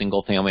 They had a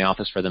single family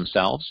office for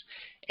themselves,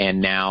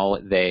 and now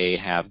they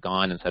have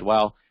gone and said,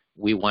 well,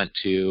 we want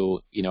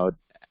to,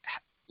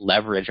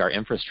 leverage our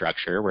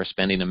infrastructure. We're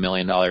spending $1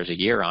 million a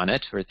year on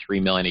it, or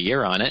 $3 million a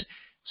year on it.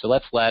 So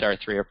let's let our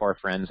 3 or 4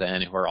 friends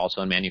in who are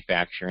also in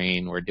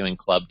manufacturing. We're doing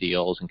club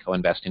deals and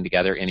co-investing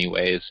together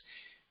anyways.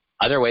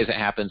 Other ways it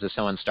happens is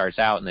someone starts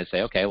out and they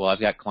say, okay, well, I've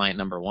got client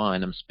number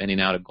 1. I'm spinning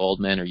out a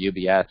Goldman or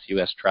UBS,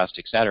 US Trust,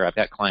 et cetera. I've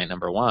got client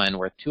number 1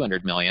 worth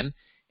 $200 million,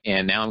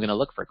 and now I'm going to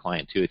look for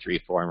client 2, 3,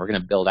 4, and we're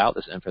going to build out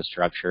this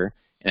infrastructure.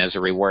 And as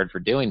a reward for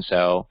doing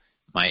so,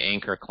 my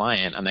anchor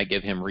client, I'm going to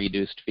give him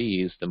reduced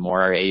fees the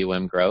more our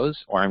AUM grows,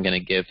 or I'm going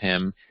to give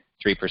him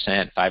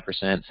 3%,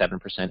 5%,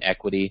 7%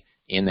 equity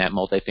in that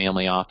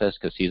multifamily office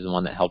because he's the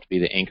one that helped be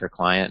the anchor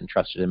client and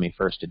trusted in me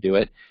first to do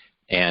it.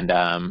 And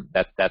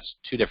that's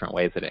 2 different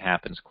ways that it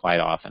happens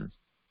quite often.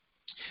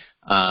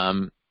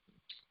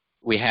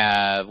 We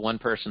have one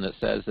person that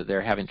says that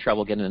they're having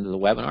trouble getting into the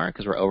webinar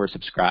because we're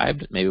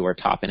oversubscribed. Maybe we're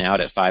topping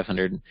out at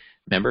 500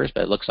 members,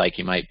 but it looks like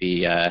you might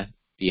be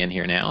in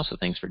here now, so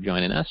thanks for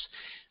joining us.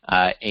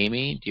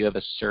 Amy, do you have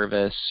a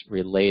service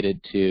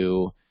related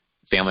to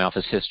family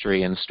office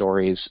history and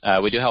stories?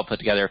 We do help put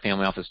together a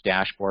family office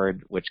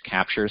dashboard which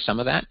captures some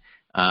of that.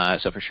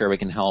 So for sure we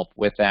can help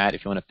with that.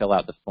 If you want to fill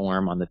out the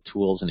form on the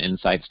Tools and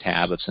Insights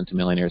tab of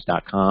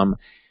centimillionaires.com,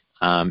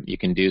 you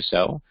can do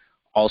so.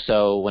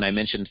 Also, when I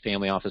mentioned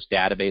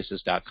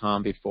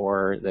familyofficedatabases.com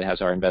before, that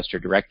has our investor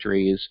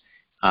directories.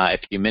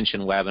 If you mention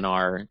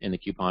webinar in the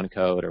coupon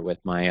code or with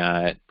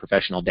my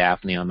professional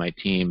Daphne on my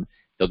team,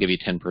 they'll give you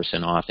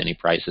 10% off any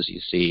prices you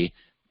see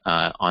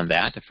on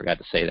that. I forgot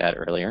to say that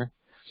earlier.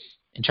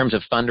 In terms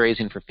of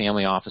fundraising for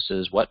family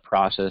offices, what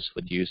process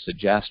would you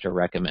suggest or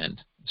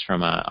recommend? It's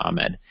from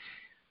Ahmed.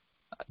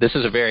 This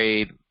is a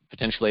very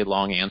potentially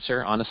long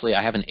answer. Honestly,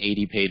 I have an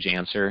 80-page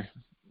answer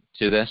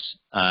to this.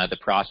 The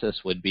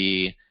process would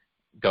be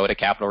go to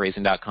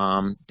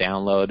capitalraising.com,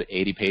 download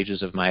 80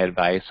 pages of my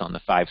advice on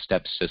the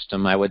 5-step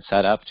system I would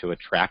set up to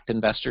attract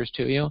investors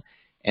to you.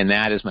 And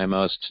that is my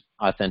most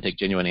authentic,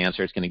 genuine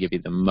answer. It's going to give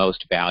you the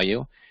most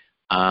value.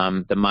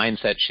 The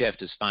mindset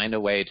shift is find a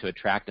way to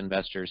attract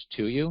investors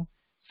to you,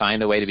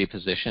 find a way to be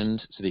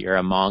positioned so that you're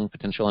among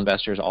potential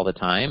investors all the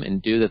time,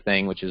 and do the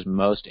thing which is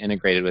most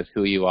integrated with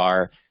who you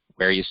are,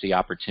 where you see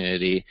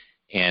opportunity,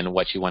 and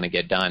what you want to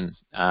get done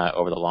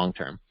over the long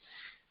term.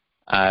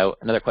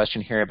 Another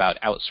question here about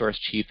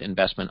outsourced chief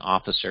investment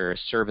officer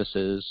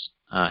services.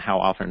 How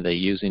often are they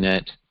using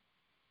it?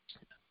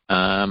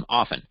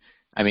 Often.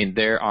 I mean,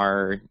 there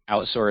are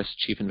outsourced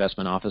chief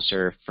investment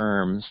officer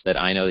firms that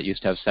I know that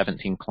used to have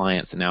 17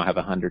 clients and now have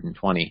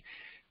 120.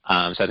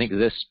 So I think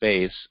this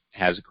space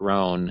has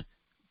grown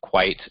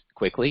quite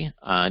quickly,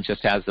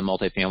 just as the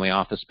multifamily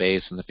office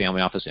space and the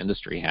family office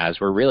industry has.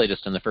 We're really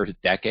just in the first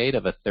decade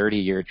of a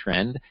 30-year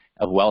trend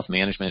of wealth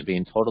management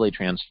being totally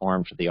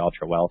transformed for the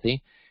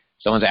ultra-wealthy.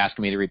 Someone's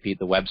asking me to repeat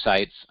the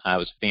websites. It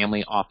was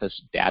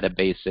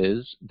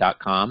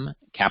familyofficedatabases.com,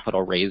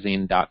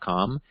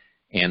 capitalraising.com,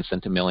 and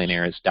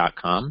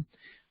centimillionaires.com.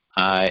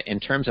 In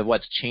terms of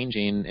what's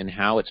changing and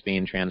how it's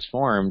being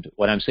transformed,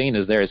 what I'm seeing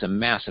is there is a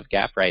massive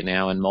gap right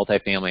now in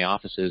multifamily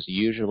offices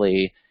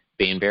usually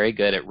being very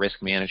good at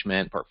risk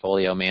management,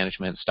 portfolio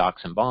management,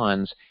 stocks and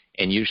bonds,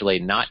 and usually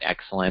not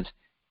excellent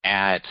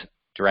at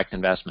direct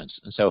investments.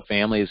 And so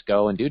families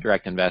go and do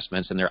direct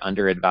investments and they're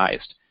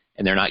under-advised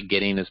and they're not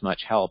getting as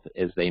much help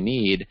as they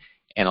need.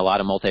 And a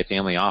lot of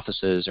multifamily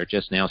offices are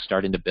just now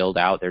starting to build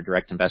out their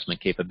direct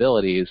investment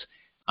capabilities.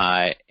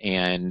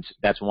 And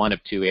that's one of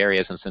 2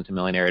 areas in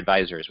Centimillionaire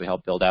Advisors. We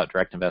help build out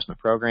direct investment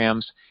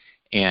programs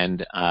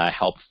and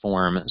help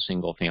form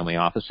single family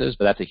offices.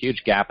 But that's a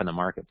huge gap in the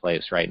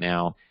marketplace right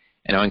now.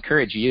 And I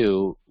encourage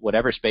you,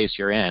 whatever space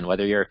you're in,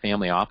 whether you're a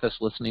family office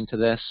listening to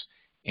this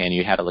and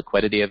you had a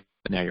liquidity of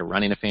now you're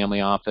running a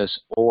family office,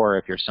 or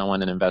if you're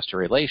someone in investor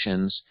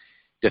relations,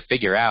 to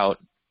figure out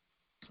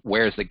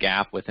where's the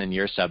gap within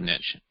your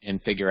sub-niche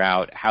and figure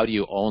out how do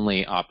you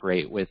only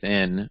operate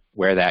within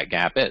where that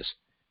gap is,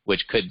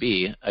 which could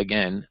be,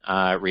 again,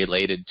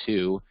 related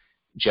to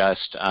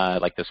just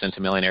like the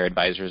Centimillionaire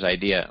Advisors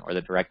idea or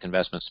the direct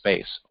investment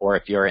space. Or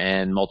if you're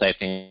in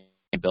multifamily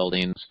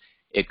buildings,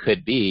 it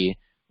could be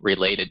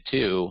related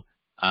to,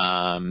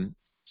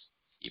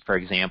 for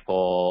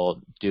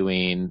example,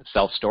 doing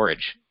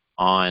self-storage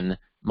on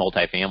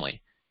multifamily.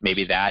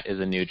 Maybe that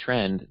is a new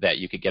trend that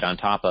you could get on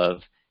top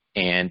of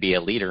and be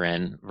a leader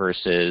in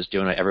versus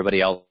doing what everybody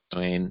else is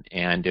doing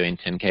and doing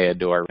 10K a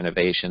door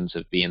renovations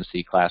of B and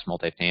C class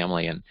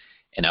multifamily and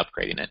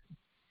upgrading it.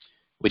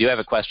 We do have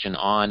a question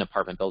on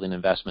apartment building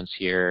investments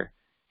here.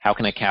 How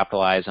can I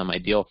capitalize on my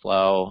deal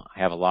flow? I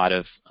have a lot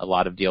of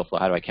deal flow.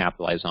 How do I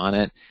capitalize on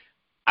it?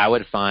 I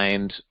would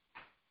find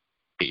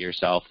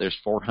yourself. There's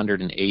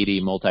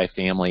 480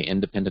 multifamily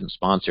independent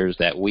sponsors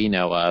that we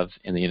know of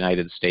in the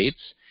United States.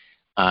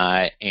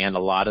 And a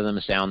lot of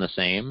them sound the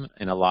same,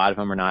 and a lot of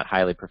them are not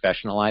highly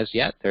professionalized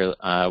yet. They're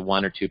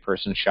 1 or 2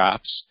 person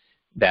shops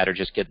that are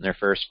just getting their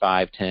first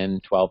 5,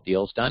 10, 12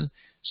 deals done.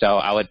 So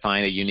I would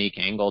find a unique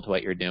angle to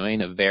what you're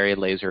doing, a very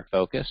laser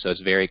focus, so it's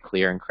very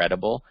clear and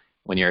credible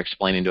when you're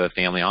explaining to a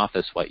family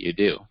office what you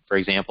do. For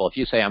example, if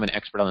you say I'm an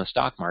expert on the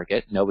stock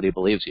market, nobody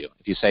believes you.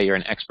 If you say you're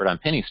an expert on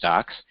penny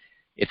stocks,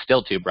 it's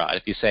still too broad.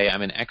 If you say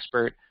I'm an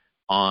expert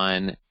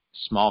on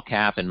small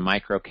cap and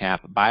micro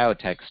cap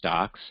biotech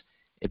stocks,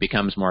 it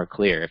becomes more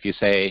clear. If you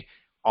say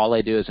all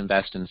I do is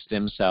invest in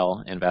stem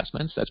cell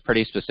investments, that's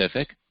pretty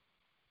specific.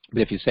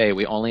 But if you say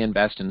we only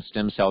invest in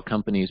stem cell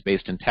companies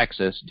based in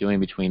Texas doing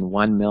between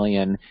 $1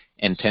 million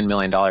and $10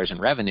 million in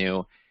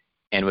revenue,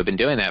 and we've been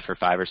doing that for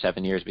 5 or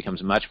 7 years, it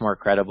becomes much more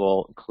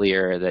credible,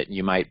 clear that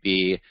you might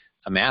be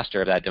a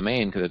master of that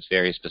domain because it's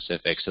very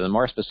specific. So the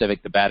more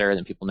specific, the better.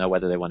 Then people know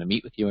whether they want to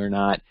meet with you or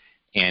not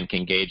and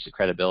can gauge the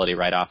credibility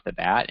right off the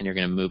bat, and you're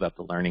going to move up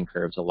the learning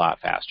curves a lot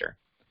faster.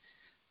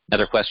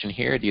 Another question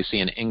here, do you see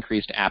an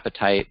increased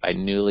appetite by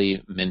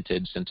newly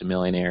minted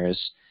centimillionaires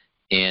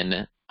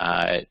in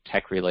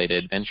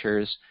tech-related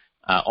ventures?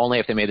 Only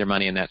if they made their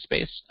money in that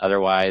space.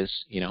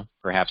 Otherwise,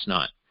 perhaps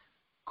not.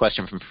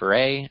 Question from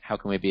Foray, how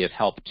can we be of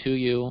help to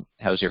you?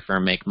 How does your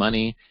firm make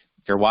money?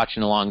 If you're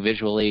watching along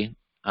visually,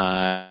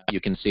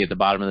 you can see at the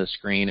bottom of the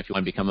screen, if you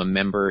want to become a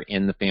member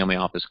in the Family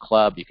Office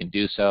Club, you can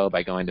do so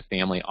by going to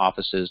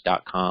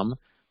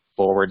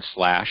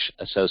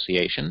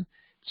familyoffices.com/association.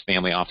 It's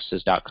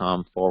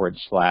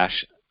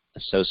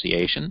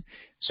familyoffices.com/association.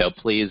 So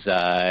please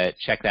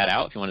check that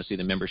out if you want to see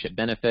the membership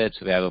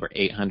benefits. We have over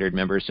 800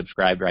 members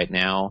subscribed right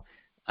now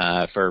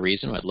for a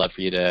reason. I'd love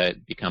for you to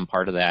become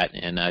part of that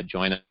and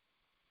join us.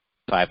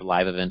 5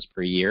 live events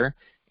per year,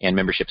 and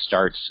membership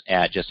starts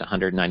at just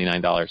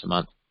 $199 a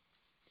month.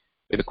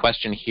 We have a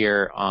question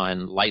here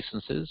on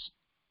licenses.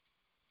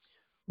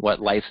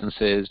 What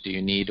licenses do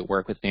you need to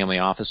work with family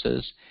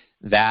offices?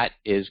 That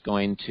is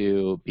going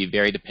to be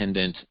very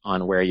dependent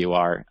on where you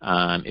are.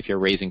 If you're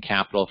raising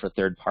capital for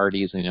third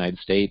parties in the United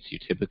States, you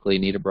typically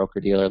need a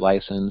broker-dealer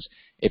license.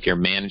 If you're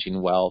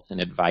managing wealth and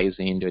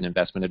advising, doing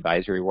investment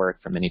advisory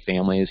work for many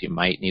families, you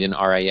might need an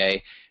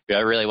RIA. But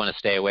I really want to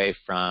stay away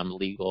from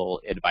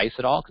legal advice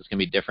at all because it's going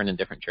to be different in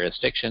different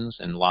jurisdictions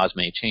and laws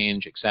may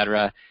change,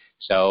 etc.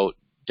 So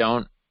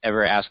don't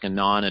ever ask a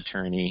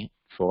non-attorney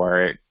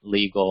for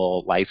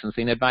legal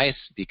licensing advice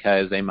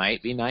because they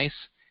might be nice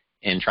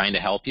in trying to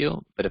help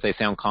you, but if they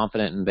sound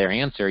confident in their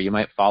answer, you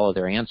might follow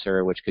their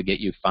answer, which could get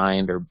you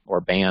fined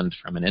or banned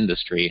from an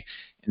industry,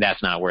 and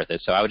that's not worth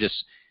it. So I would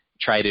just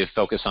try to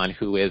focus on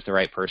who is the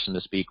right person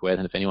to speak with,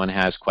 and if anyone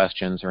has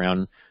questions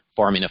around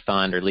forming a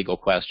fund or legal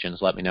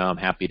questions, let me know. I'm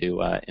happy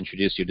to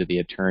introduce you to the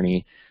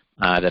attorney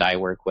that I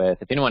work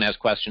with. If anyone has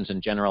questions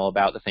in general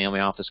about the Family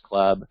Office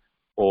Club,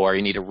 or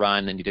you need to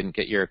run and you didn't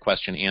get your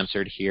question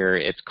answered here,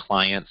 it's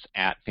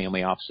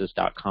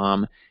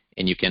clients@familyoffices.com,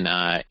 and you can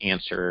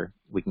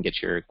we can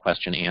get your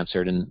question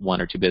answered in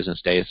 1 or 2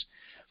 business days.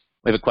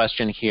 We have a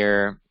question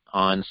here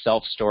on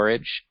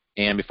self-storage,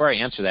 and before I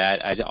answer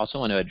that, I also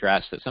want to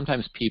address that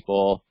sometimes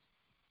people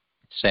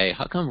say,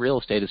 how come real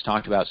estate is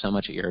talked about so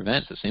much at your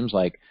events? It seems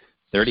like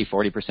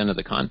 30–40% of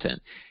the content.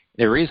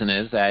 The reason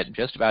is that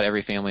just about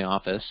every family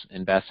office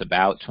invests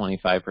about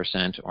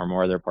 25% or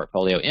more of their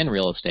portfolio in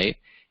real estate.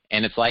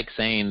 And it's like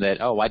saying that,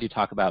 oh, why do you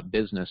talk about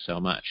business so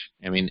much?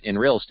 I mean, in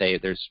real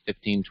estate, there's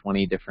 15,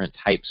 20 different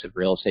types of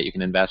real estate you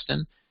can invest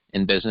in.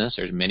 In business,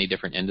 there's many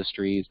different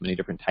industries, many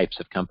different types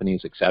of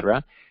companies,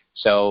 etc.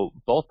 So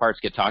both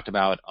parts get talked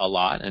about a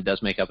lot, and it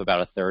does make up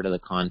about 1/3 of the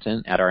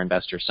content at our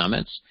investor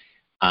summits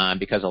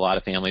because a lot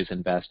of families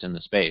invest in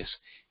the space.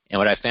 And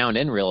what I found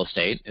in real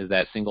estate is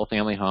that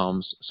single-family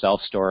homes,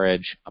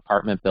 self-storage,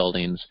 apartment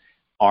buildings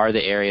are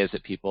the areas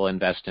that people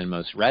invest in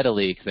most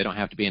readily because they don't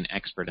have to be an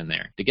expert in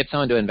there. To get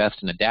someone to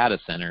invest in a data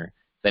center,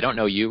 they don't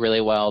know you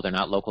really well, they're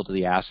not local to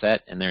the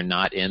asset, and they're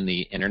not in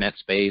the internet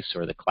space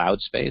or the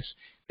cloud space.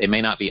 They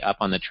may not be up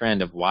on the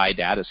trend of why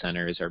data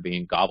centers are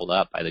being gobbled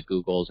up by the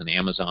Googles and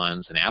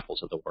Amazons and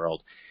Apples of the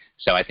world.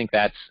 So I think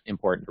that's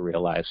important to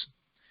realize.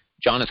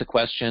 John has a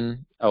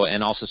question. Oh,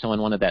 and also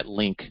someone wanted that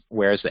link.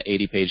 Where's the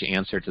 80-page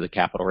answer to the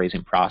capital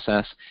raising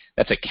process?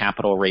 That's at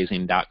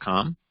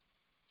capitalraising.com.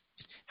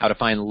 How to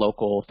find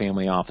local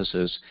family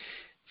offices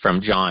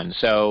from John.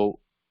 So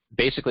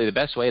basically the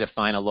best way to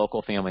find a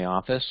local family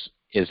office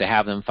is to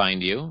have them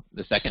find you.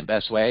 The second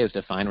best way is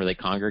to find where they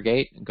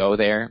congregate, go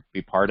there,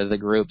 be part of the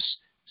groups,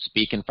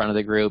 speak in front of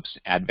the groups,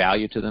 add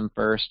value to them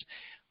first.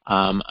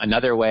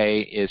 Another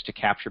way is to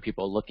capture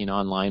people looking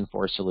online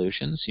for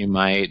solutions. You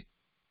might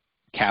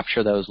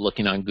capture those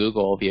looking on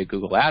Google via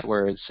Google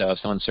AdWords. So if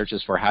someone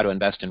searches for how to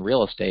invest in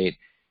real estate,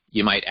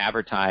 you might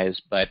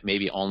advertise, but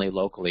maybe only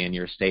locally in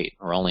your state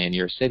or only in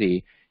your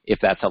city. If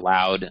that's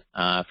allowed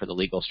for the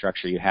legal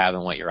structure you have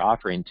and what you're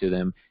offering to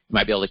them, you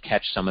might be able to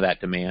catch some of that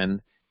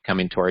demand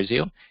coming towards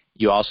you.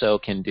 You also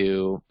can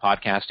do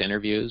podcast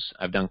interviews.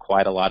 I've done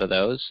quite a lot of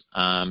those.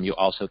 You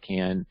also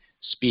can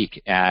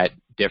speak at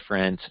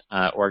different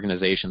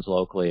organizations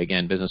locally.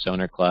 Again, business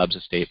owner clubs,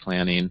 estate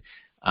planning,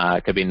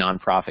 it could be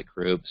nonprofit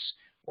groups,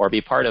 or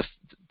be part of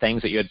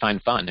things that you would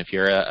find fun. If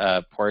you're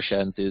a Porsche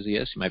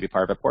enthusiast, you might be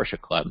part of a Porsche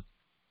club.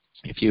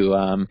 If you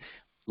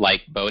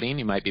like boating,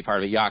 you might be part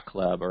of a yacht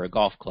club or a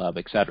golf club,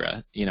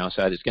 etc.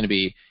 So it's going to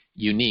be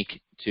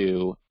unique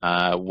to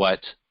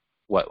what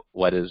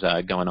is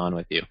going on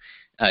with you.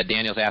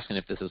 Daniel's asking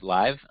if this is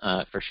live.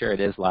 For sure, it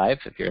is live.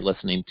 If you're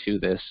listening to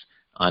this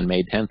on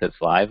May 10th, it's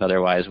live.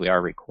 Otherwise, we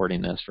are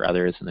recording this for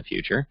others in the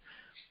future.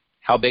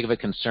 How big of a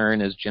concern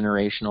is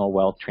generational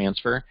wealth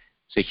transfer?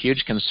 It's a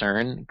huge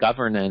concern.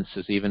 Governance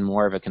is even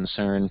more of a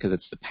concern because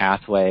it's the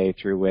pathway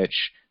through which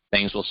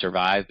things will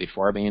survive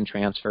before being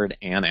transferred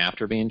and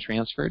after being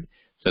transferred.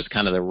 So it's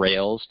kind of the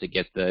rails to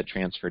get the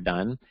transfer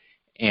done.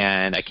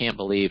 And I can't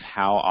believe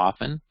how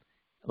often,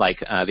 like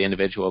the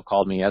individual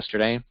called me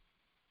yesterday,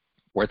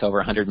 worth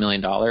over $100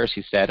 million.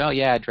 He said, oh,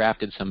 yeah, I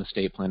drafted some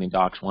estate planning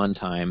docs one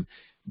time,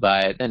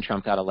 but then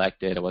Trump got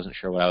elected. I wasn't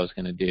sure what I was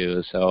going to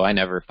do, so I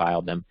never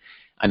filed them.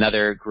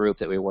 Another group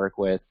that we work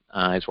with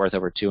is worth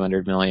over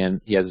 $200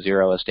 million. He has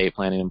zero estate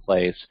planning in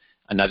place.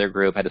 Another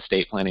group had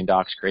estate planning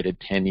docs created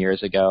 10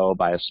 years ago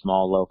by a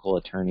small local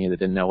attorney that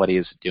didn't know what he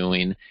was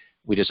doing.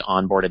 We just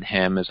onboarded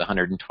him as a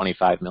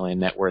 $125 million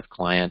net worth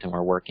client, and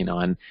we're working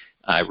on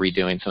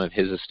redoing some of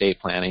his estate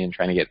planning and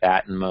trying to get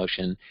that in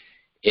motion.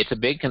 It's a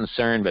big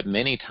concern, but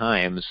many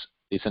times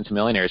these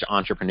centimillionaires are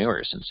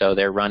entrepreneurs, and so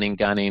they're running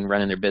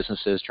their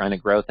businesses, trying to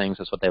grow things.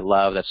 That's what they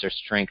love. That's their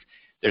strength.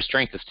 Their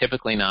strength is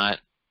typically not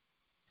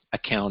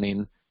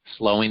accounting,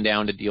 slowing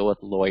down to deal with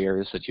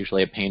lawyers. That's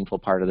usually a painful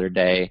part of their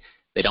day.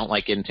 They don't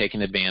like getting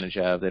taken advantage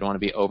of. They don't want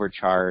to be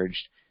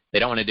overcharged. They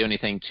don't want to do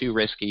anything too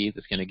risky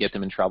that's going to get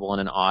them in trouble in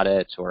an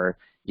audit or,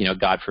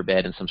 God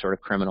forbid, in some sort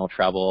of criminal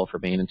trouble for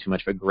being in too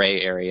much of a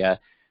gray area.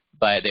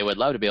 But they would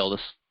love to be able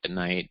to sleep at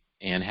night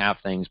and have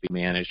things be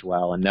managed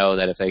well and know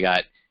that if they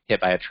got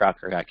hit by a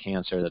truck or got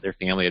cancer, that their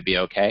family would be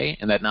okay,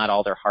 and that not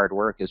all their hard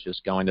work is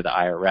just going to the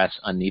IRS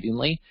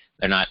unneedingly.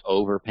 They're not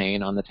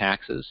overpaying on the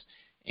taxes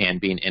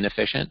and being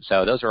inefficient.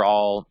 So those are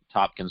all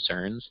top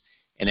concerns.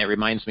 And it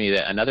reminds me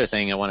that another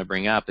thing I want to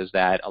bring up is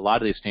that a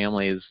lot of these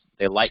families,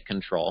 they like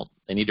control.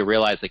 They need to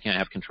realize they can't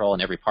have control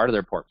in every part of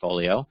their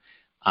portfolio.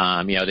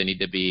 They need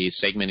to be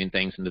segmenting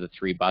things into the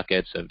 3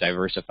 buckets of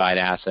diversified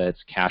assets,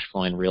 cash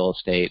flowing real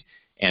estate,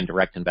 and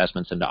direct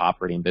investments into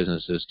operating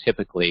businesses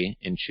typically,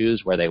 and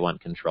choose where they want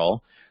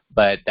control.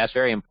 But that's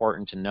very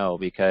important to know,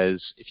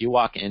 because if you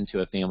walk into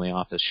a family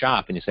office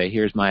shop and you say,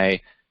 here's my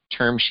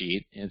term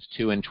sheet, it's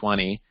 2 and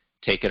 20,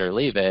 take it or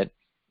leave it,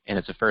 and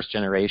it's a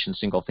first-generation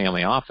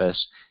single-family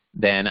office,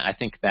 then I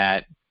think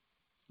that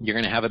you're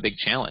going to have a big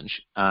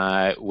challenge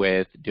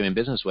with doing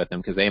business with them,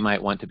 because they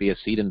might want to be a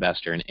seed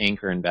investor, an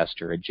anchor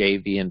investor, a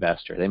JV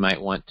investor. They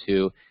might want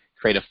to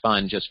create a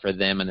fund just for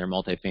them and their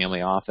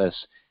multifamily office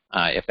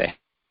if they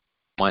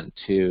want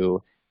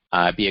to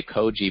be a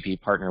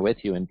co-GP partner with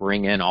you and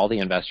bring in all the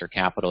investor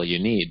capital you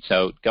need.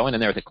 So going in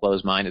there with a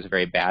closed mind is a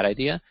very bad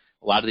idea.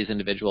 A lot of these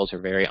individuals are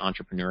very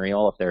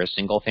entrepreneurial if they're a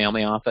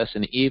single-family office,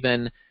 and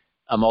even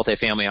a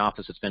multifamily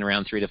office that's been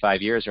around 3 to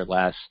 5 years or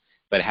less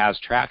but has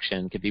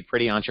traction could be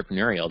pretty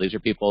entrepreneurial. These are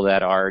people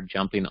that are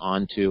jumping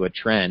onto a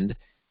trend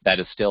that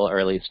is still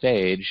early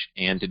stage,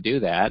 and to do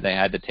that, they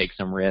had to take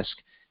some risk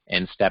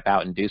and step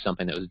out and do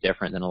something that was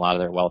different than a lot of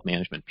their wealth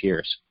management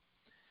peers.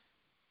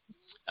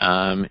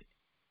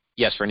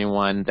 Yes, for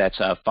anyone that's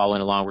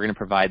following along, we're going to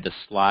provide the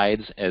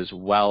slides as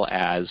well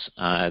as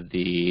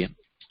the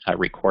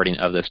recording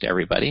of this to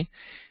everybody.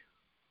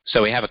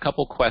 So we have a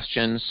couple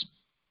questions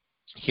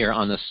here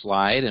on the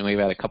slide, and we've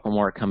had a couple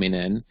more coming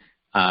in.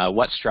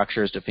 What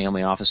structures do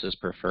family offices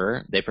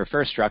prefer? They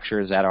prefer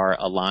structures that are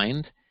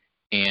aligned,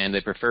 and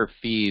they prefer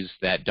fees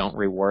that don't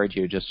reward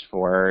you just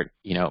for,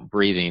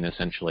 breathing,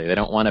 essentially. They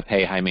don't want to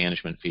pay high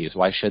management fees.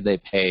 Why should they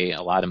pay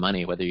a lot of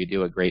money whether you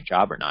do a great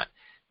job or not?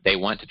 They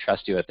want to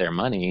trust you with their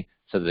money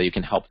so that you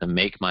can help them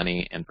make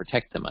money and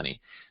protect the money.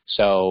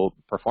 So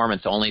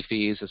performance-only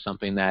fees is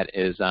something that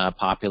is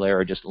popular,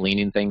 or just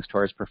leaning things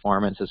towards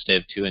performance instead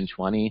of 2 and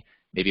 20,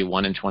 maybe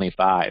 1 and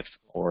 25,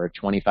 or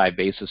 25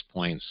 basis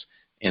points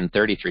and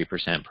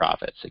 33%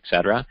 profits,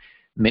 etc.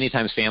 Many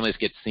times families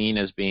get seen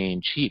as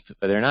being cheap,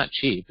 but they're not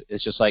cheap.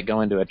 It's just like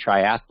going to a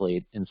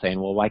triathlete and saying,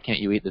 well, why can't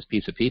you eat this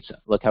piece of pizza?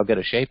 Look how good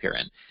a shape you're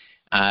in.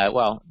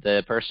 Well,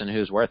 the person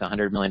who's worth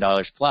 $100 million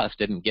plus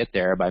didn't get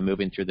there by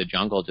moving through the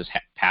jungle just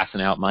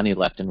passing out money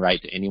left and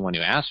right to anyone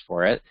who asked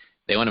for it.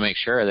 They want to make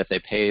sure that if they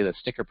pay the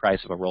sticker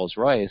price of a Rolls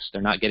Royce,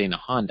 they're not getting a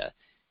Honda.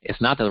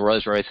 It's not that the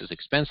Rolls Royce is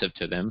expensive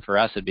to them. For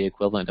us, it'd be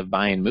equivalent of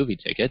buying movie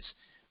tickets.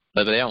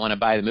 But they don't want to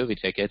buy the movie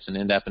tickets and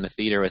end up in a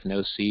theater with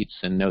no seats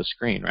and no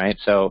screen, right?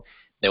 So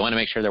they want to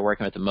make sure they're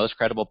working with the most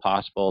credible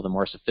possible. The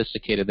more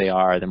sophisticated they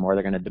are, the more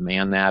they're going to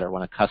demand that or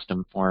want to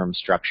custom form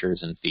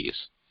structures and fees.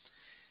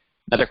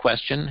 Another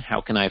question,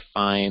 how can I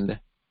find,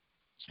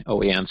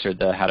 we answered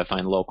the how to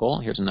find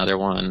local. Here's another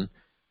one.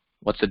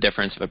 What's the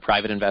difference of a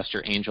private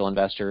investor, angel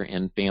investor,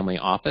 and family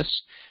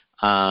office?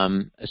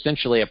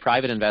 Essentially, a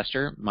private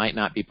investor might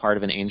not be part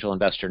of an angel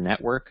investor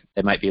network.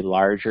 They might be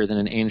larger than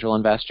an angel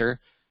investor.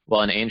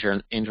 Well, an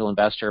angel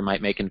investor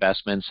might make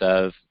investments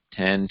of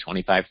 10,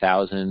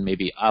 25,000,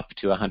 maybe up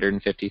to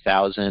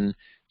 150,000,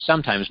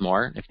 sometimes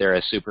more. If they're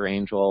a super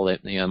angel,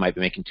 it might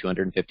be making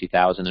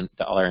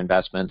 $250,000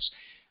 investments.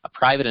 A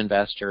private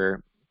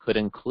investor could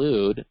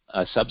include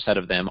a subset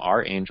of them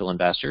are angel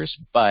investors,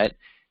 but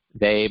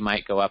they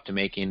might go up to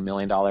making $1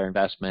 million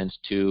investments,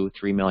 $2,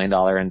 $3 million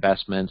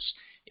investments.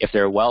 If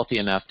they're wealthy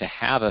enough to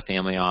have a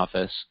family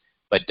office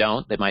but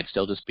don't, they might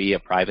still just be a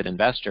private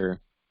investor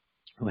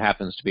who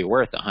happens to be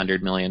worth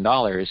 $100 million.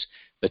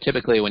 But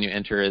typically when you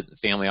enter the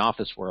family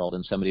office world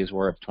and somebody's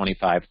worth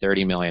 $25,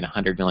 $30 million,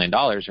 $100 million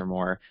or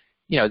more,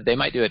 they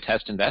might do a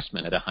test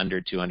investment at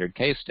 100,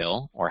 200K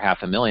still, or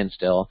 $500,000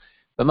 still.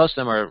 But most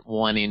of them are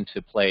wanting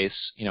to place,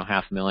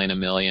 $500,000, $1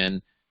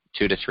 million,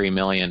 $2 to $3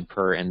 million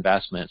per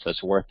investment, so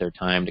it's worth their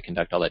time to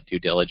conduct all that due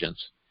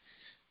diligence.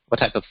 What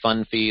type of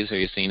fund fees are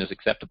you seeing as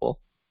acceptable?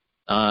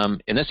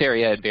 In this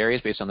area, it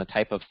varies based on the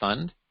type of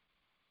fund.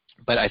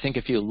 But I think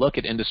if you look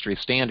at industry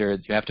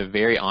standards, you have to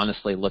very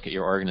honestly look at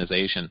your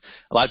organization.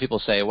 A lot of people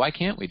say, why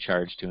can't we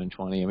charge 2 and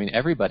 20? I mean,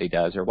 everybody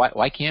does. Or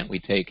why can't we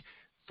take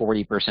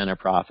 40% of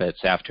profits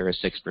after a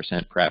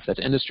 6% pref? That's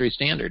industry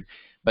standard.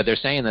 But they're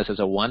saying this as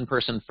a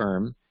one-person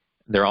firm.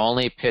 Their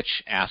only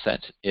pitch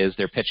asset is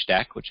their pitch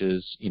deck, which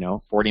is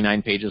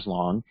 49 pages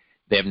long.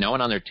 They have no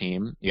one on their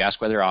team. You ask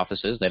where their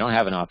office is. They don't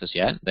have an office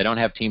yet. They don't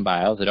have team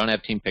bios. They don't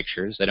have team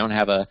pictures. They don't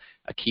have a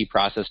key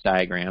process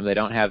diagram. They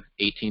don't have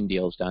 18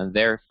 deals done.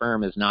 Their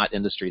firm is not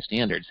industry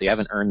standard, so you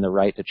haven't earned the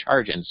right to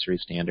charge industry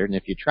standard. And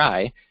if you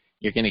try,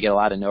 you're going to get a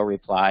lot of no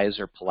replies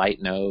or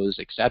polite no's,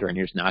 et cetera, and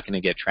you're just not going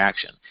to get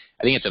traction.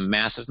 I think it's a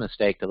massive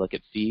mistake to look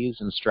at fees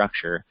and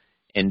structure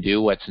and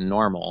do what's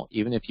normal,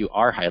 even if you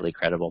are highly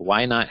credible.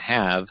 Why not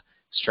have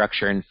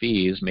structure and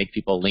fees make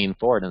people lean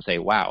forward and say,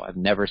 wow, I've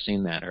never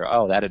seen that, or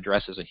oh, that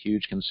addresses a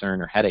huge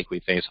concern or headache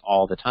we face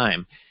all the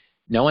time.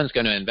 No one's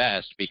going to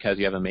invest because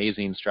you have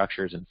amazing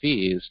structures and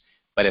fees,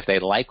 but if they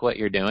like what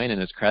you're doing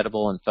and it's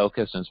credible and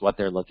focused and it's what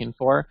they're looking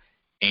for,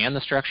 and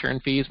the structure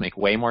and fees make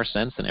way more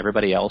sense than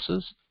everybody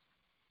else's,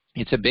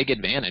 it's a big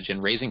advantage.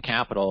 And raising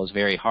capital is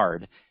very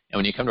hard. And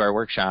when you come to our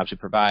workshops, we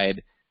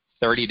provide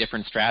 30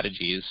 different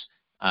strategies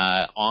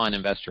on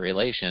investor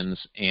relations,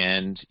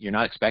 and you're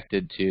not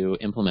expected to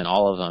implement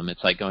all of them.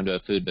 It's like going to a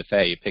food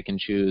buffet. You pick and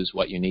choose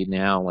what you need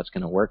now and what's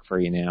going to work for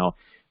you now.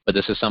 But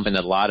this is something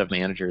that a lot of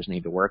managers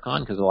need to work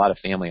on because a lot of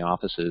family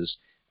offices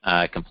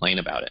complain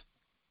about it.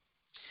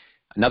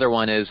 Another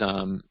one is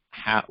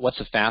what's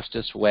the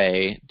fastest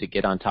way to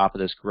get on top of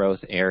this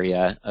growth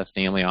area of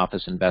family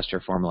office investor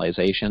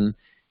formalization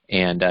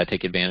and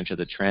take advantage of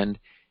the trend?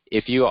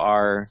 If you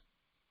are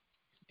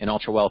an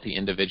ultra-wealthy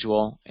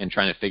individual and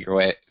trying to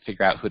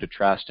figure out who to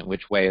trust and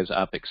which way is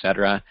up, et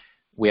cetera,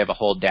 we have a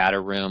whole data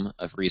room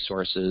of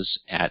resources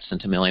at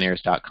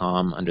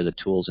centimillionaires.com under the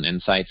Tools and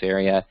Insights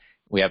area.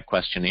 We have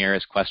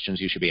questionnaires,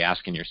 questions you should be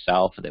asking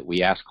yourself that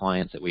we ask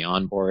clients that we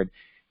onboard.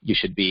 You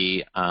should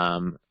be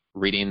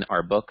reading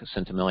our book,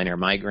 Centimillionaire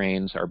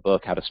Migraines, our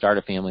book, How to Start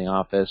a Family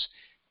Office.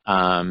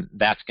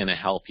 That's going to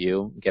help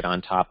you get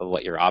on top of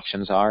what your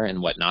options are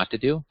and what not to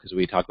do, because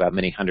we talk about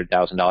many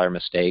 $100,000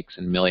 mistakes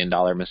and $1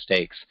 million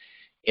mistakes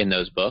in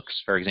those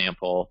books. For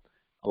example,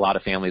 a lot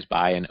of families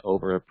buy an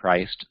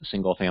overpriced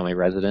single-family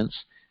residence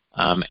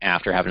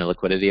after having a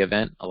liquidity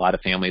event. A lot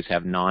of families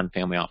have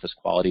non-family office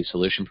quality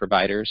solution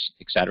providers,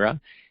 et cetera,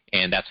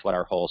 and that's what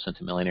our whole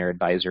Centimillionaire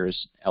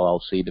Advisors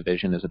LLC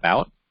division is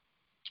about.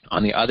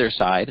 On the other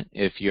side,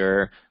 if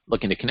you're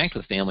looking to connect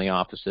with family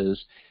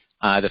offices,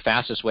 the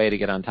fastest way to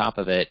get on top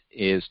of it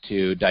is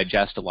to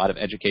digest a lot of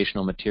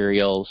educational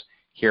materials,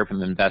 hear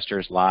from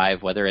investors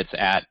live, whether it's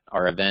at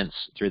our events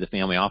through the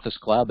Family Office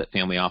Club at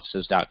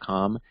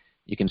familyoffices.com.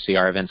 You can see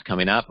our events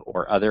coming up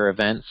or other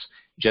events,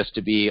 just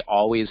to be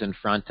always in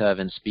front of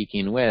and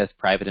speaking with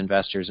private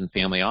investors and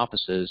family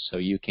offices so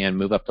you can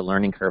move up the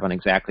learning curve on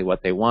exactly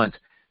what they want.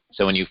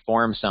 So when you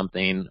form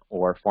something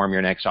or form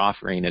your next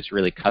offering, it's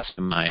really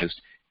customized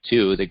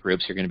to the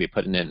groups you're going to be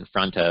putting it in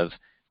front of,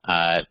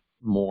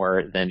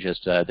 more than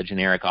just the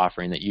generic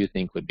offering that you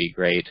think would be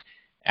great.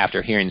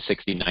 After hearing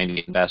 60,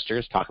 90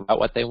 investors talk about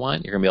what they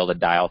want, you're going to be able to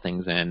dial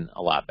things in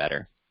a lot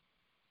better.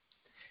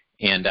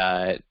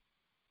 And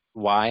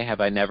why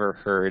have I never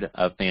heard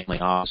of family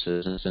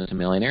offices and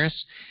Centimillionaires?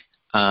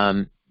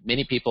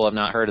 Many people have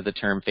not heard of the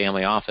term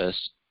family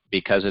office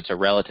because it's a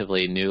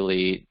relatively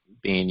newly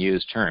being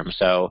used term.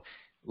 So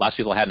lots of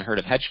people hadn't heard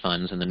of hedge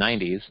funds in the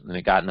 90s, and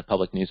it got in the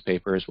public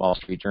newspapers, Wall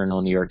Street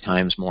Journal, New York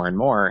Times, more and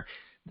more.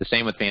 The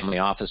same with family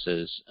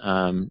offices.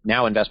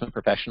 Now investment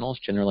professionals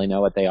generally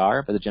know what they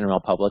are, but the general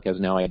public has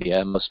no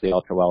idea. Most of the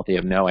ultra-wealthy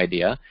have no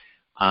idea.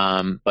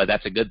 But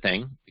that's a good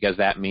thing, because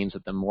that means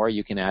that the more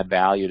you can add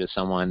value to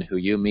someone who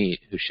you meet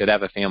who should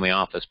have a family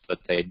office but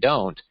they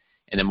don't,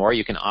 and the more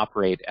you can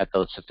operate at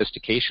the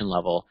sophistication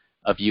level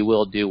of you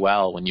will do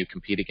well when you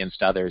compete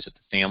against others at the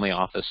family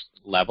office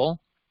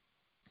level,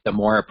 the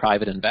more a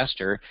private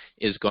investor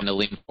is going to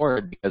lean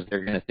forward, because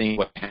they're going to think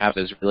what they have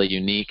is really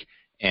unique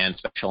and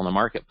special in the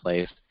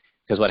marketplace.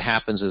 Because what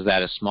happens is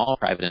that a small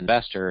private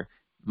investor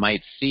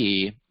might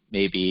see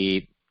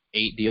maybe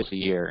 8 deals a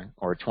year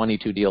or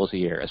 22 deals a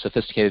year. A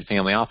sophisticated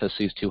family office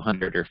sees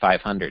 200 or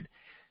 500.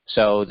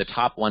 So the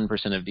top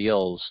 1% of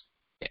deals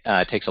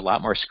takes a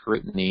lot more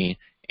scrutiny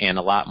and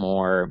a lot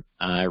more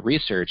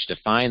research to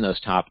find those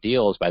top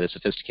deals by the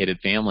sophisticated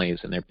families,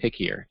 and they're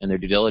pickier, and their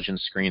due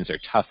diligence screens are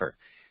tougher.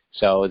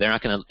 So they're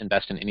not going to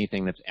invest in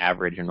anything that's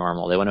average or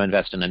normal. They want to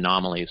invest in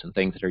anomalies and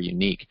things that are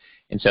unique.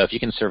 And so if you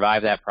can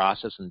survive that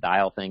process and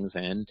dial things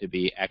in to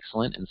be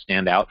excellent and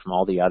stand out from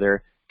all the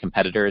other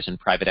competitors in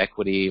private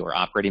equity or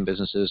operating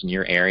businesses in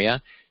your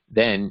area,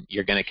 then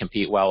you're going to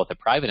compete well with a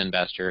private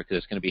investor, because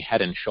it's going to be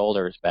head and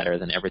shoulders better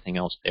than everything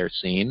else they're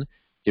seeing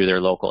through their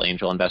local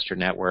angel investor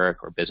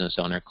network or business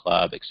owner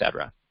club,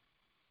 etc.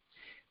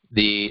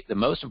 The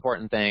most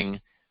important thing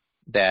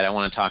that I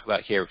want to talk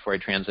about here before I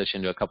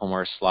transition to a couple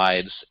more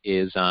slides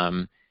is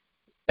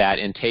that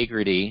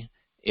integrity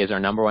is our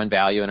 #1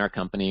 value in our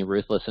company,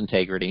 ruthless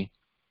integrity.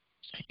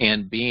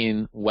 And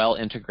being well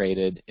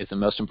integrated is the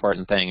most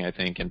important thing, I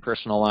think, in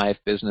personal life,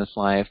 business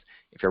life,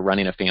 if you're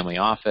running a family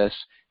office,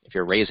 if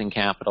you're raising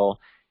capital.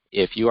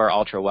 If you are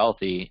ultra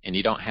wealthy and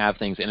you don't have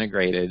things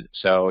integrated,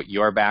 so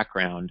your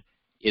background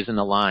isn't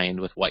aligned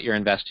with what you're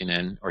investing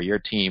in, or your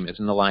team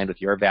isn't aligned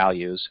with your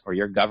values, or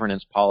your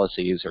governance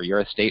policies or your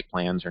estate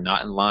plans are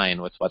not in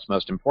line with what's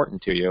most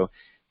important to you,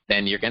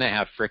 then you're going to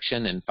have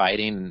friction and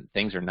fighting, and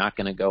things are not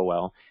going to go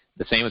well.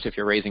 The same as if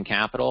you're raising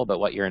capital, but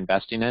what you're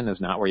investing in is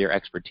not where your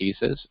expertise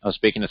is. I was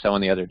speaking to someone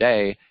the other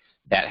day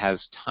that has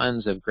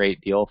tons of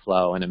great deal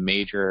flow in a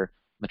major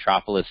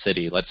metropolis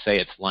city. Let's say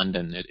it's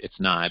London. It's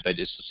not, but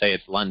just to say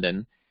it's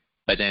London.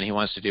 But then he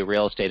wants to do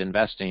real estate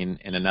investing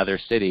in another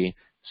city,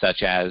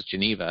 such as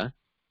Geneva,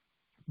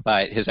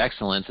 but his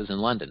excellence is in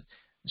London.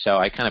 So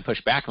I kind of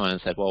pushed back on it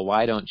and said, well,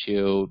 why don't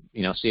you,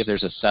 see if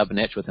there's a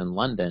sub-niche within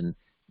London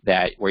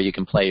where you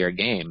can play your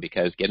game,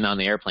 because getting on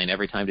the airplane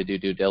every time to do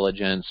due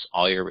diligence,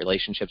 all your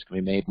relationships can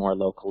be made more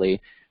locally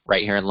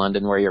right here in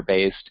London where you're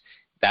based.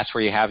 That's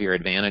where you have your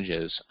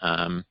advantages.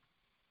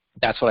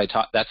 That's what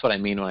I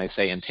mean when I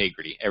say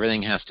integrity.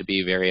 Everything has to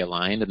be very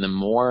aligned, and the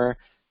more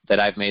that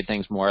I've made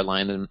things more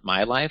aligned in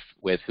my life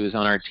with who's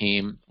on our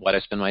team, what I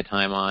spend my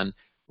time on,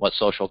 what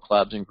social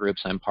clubs and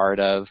groups I'm part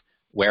of,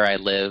 where I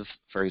live.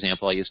 For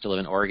example, I used to live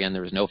in Oregon.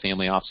 There was no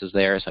family offices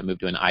there, so I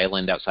moved to an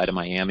island outside of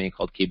Miami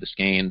called Key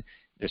Biscayne.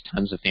 There's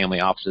tons of family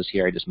offices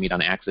here. I just meet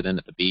on accident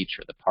at the beach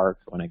or the park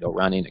or when I go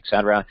running,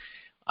 etc.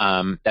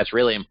 That's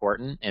really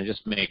important, and it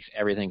just makes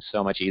everything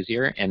so much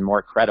easier and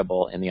more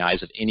credible in the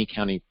eyes of any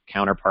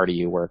counterparty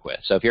you work with.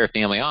 So if you're a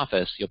family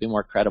office, you'll be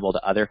more credible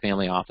to other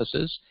family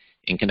offices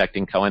in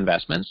conducting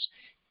co-investments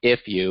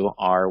if you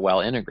are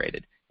well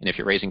integrated. And if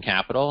you're raising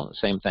capital,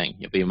 same thing.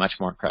 You'll be much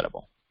more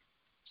credible.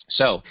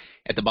 So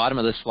at the bottom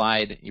of this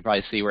slide, you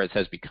probably see where it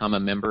says become a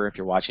member if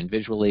you're watching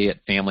visually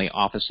at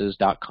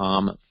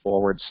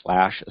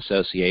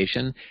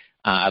familyoffices.com/association.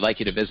 I'd like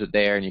you to visit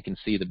there, and you can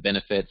see the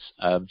benefits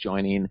of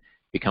joining,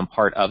 become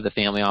part of the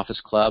Family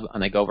Office Club.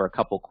 And I go over a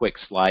couple quick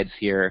slides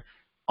here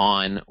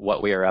on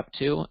what we are up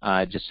to,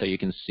 just so you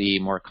can see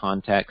more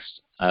context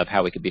of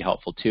how we could be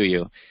helpful to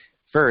you.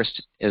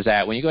 First is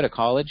that when you go to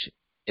college,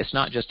 it's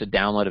not just a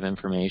download of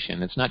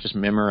information. It's not just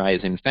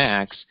memorizing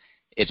facts.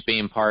 It's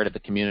being part of the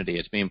community.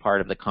 It's being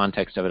part of the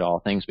context of it all,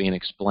 things being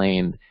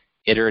explained,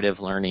 iterative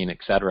learning,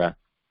 etc.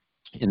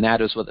 And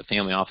that is what the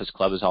Family Office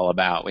Club is all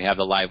about. We have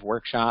the live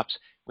workshops.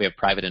 We have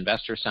private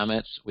investor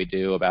summits. We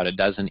do about a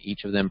dozen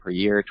each of them per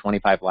year,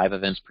 25 live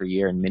events per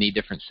year in many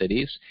different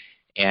cities.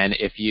 And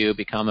if you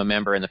become a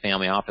member in the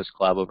Family Office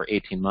Club over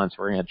 18 months,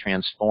 we're going to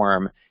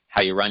transform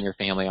how you run your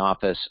family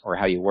office or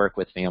how you work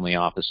with family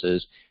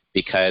offices,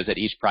 because at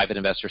each private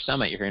investor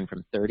summit, you're hearing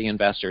from 30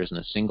 investors in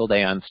a single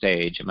day on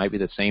stage. It might be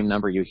the same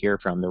number you hear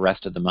from the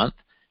rest of the month,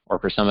 or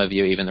for some of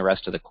you, even the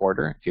rest of the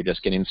quarter if you're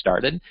just getting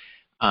started.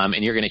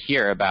 And you're going to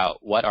hear about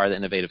what are the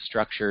innovative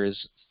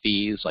structures,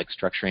 fees like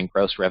structuring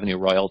gross revenue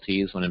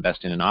royalties when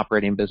investing in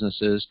operating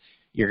businesses.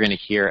 You're going to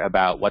hear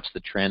about what's the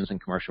trends in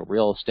commercial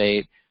real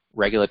estate,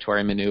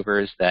 regulatory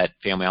maneuvers that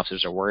family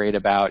offices are worried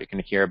about. You're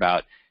going to hear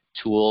about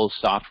tools,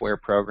 software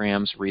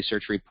programs,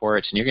 research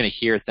reports, and you're going to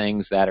hear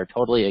things that are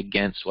totally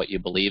against what you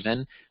believe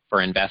in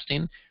for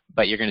investing,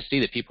 but you're going to see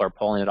that people are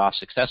pulling it off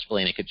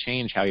successfully, and it could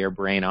change how your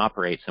brain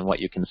operates and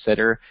what you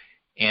consider,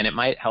 and it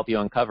might help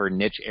you uncover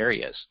niche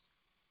areas.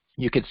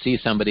 You could see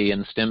somebody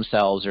in stem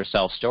cells or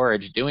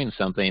self-storage doing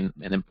something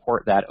and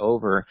import that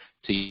over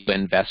to you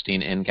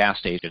investing in gas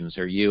stations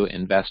or you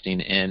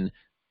investing in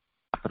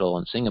capital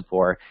in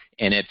Singapore,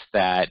 and it's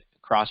that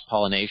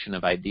cross-pollination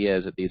of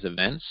ideas at these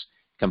events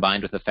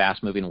combined with the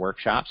fast-moving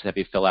workshops that have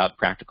you fill out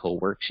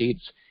practical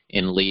worksheets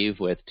and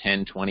leave with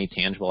 10, 20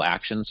 tangible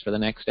actions for the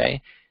next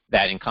day.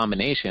 That in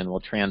combination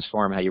will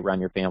transform how you run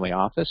your family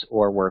office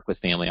or work with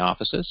family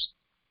offices.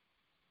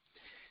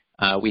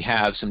 We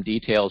have some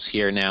details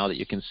here now that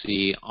you can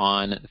see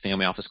on the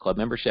Family Office Club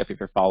membership if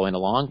you're following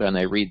along, but when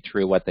I read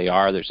through what they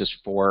are, there's just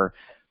four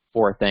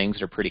 4 things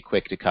that are pretty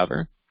quick to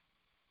cover.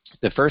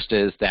 The first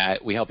is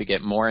that we help you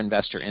get more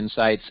investor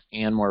insights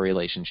and more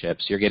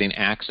relationships. You're getting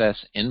access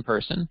in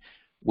person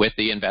with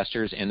the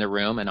investors in the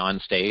room and on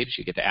stage.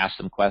 You get to ask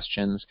them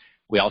questions.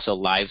 We also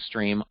live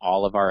stream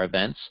all of our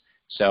events.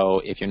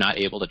 So if you're not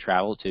able to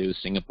travel to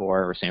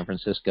Singapore or San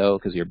Francisco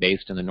because you're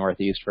based in the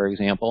Northeast, for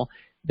example,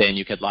 then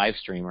you could live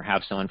stream or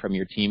have someone from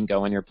your team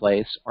go in your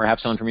place, or have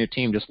someone from your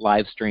team just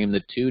live stream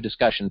the 2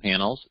 discussion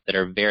panels that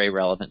are very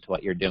relevant to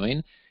what you're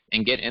doing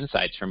and get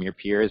insights from your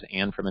peers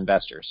and from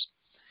investors.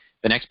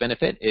 The next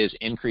benefit is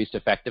increased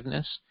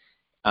effectiveness.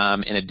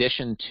 In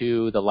addition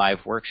to the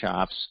live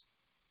workshops,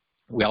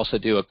 we also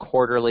do a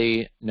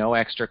quarterly, no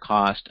extra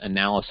cost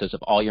analysis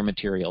of all your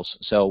materials.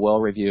 So we'll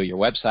review your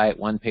website,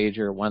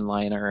 one-pager,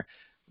 one-liner,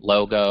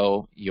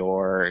 logo,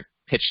 your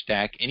pitch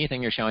deck,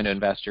 anything you're showing to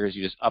investors,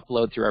 you just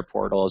upload through our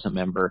portal as a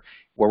member.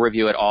 We'll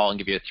review it all and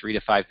give you a 3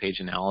 to 5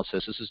 page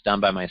analysis. This is done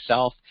by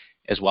myself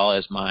as well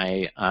as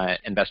my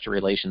investor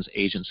relations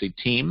agency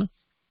team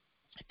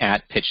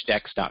at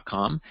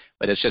pitchdex.com,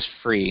 but it's just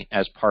free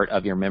as part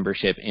of your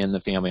membership in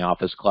the Family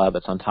Office Club.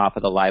 It's on top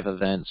of the live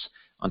events,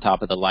 on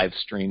top of the live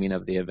streaming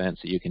of the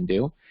events that you can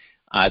do.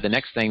 The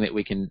next thing that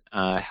we can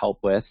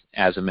help with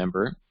as a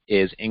member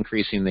is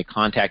increasing the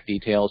contact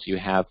details you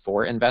have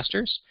for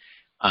investors.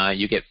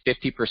 You get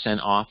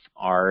 50% off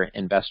our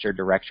investor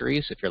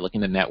directories if you're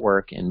looking to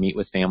network and meet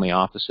with family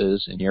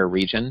offices in your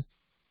region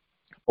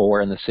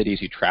or in the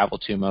cities you travel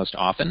to most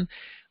often.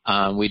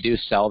 We do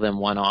sell them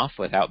one-off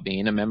without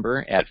being a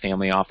member at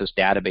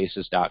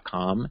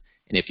familyofficedatabases.com.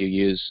 And if you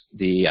use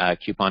the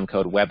coupon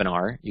code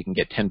webinar, you can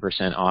get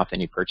 10% off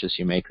any purchase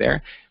you make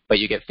there. But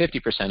you get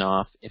 50%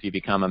 off if you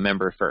become a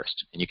member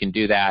first. And you can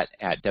do that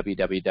at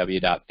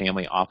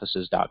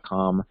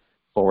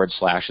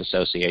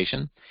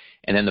www.familyoffices.com/association.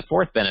 And then the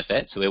 4th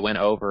benefit, so we went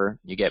over,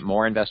 you get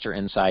more investor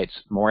insights,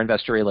 more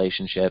investor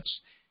relationships,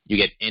 you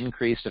get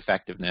increased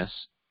effectiveness,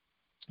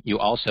 you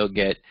also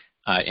get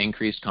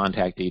increased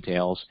contact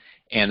details.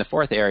 And the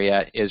 4th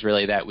area is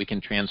really that we can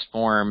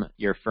transform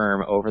your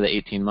firm over the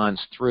 18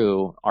 months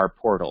through our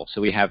portal.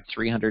 So we have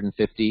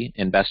 350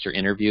 investor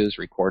interviews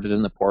recorded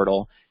in the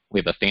portal. We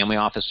have a family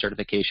office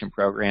certification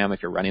program.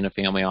 If you're running a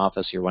family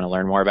office, you want to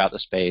learn more about the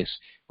space.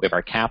 We have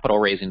our capital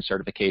raising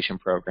certification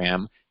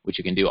program, which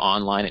you can do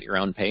online at your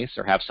own pace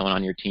or have someone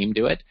on your team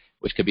do it,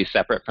 which could be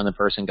separate from the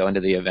person going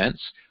to the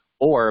events.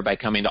 Or by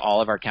coming to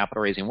all of our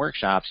capital raising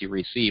workshops, you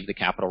receive the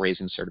capital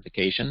raising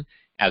certification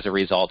as a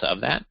result of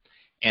that.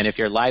 And if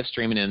you're live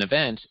streaming an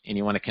event and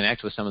you want to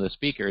connect with some of the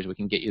speakers, we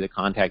can get you the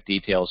contact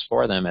details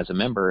for them as a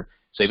member.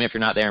 So even if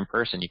you're not there in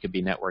person, you could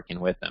be networking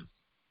with them.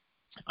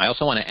 I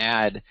also want to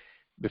add,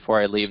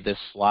 before I leave this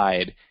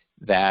slide,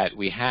 that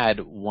we had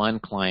one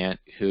client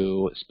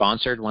who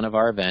sponsored one of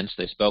our events.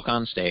 They spoke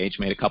on stage,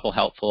 made a couple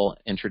helpful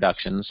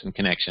introductions and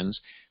connections,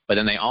 but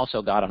then they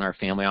also got on our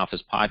Family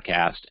Office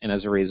podcast. And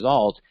as a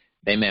result,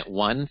 they met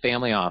one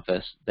family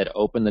office that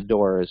opened the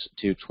doors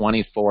to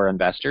 24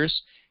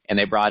 investors, and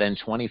they brought in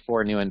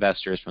 24 new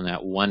investors from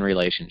that one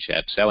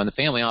relationship. So in the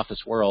family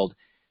office world,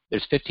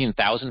 there's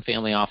 15,000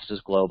 family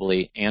offices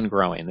globally and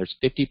growing. There's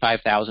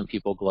 55,000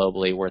 people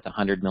globally worth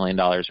 $100 million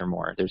or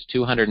more. There's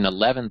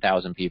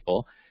 211,000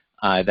 people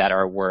that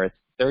are worth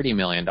 $30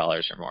 million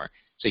or more.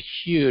 It's a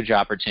huge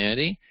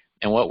opportunity.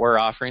 And what we're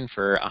offering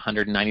for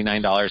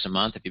 $199 a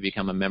month if you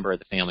become a member of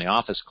the Family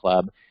Office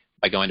Club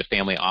by going to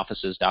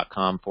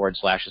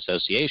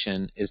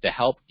familyoffices.com/association is to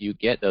help you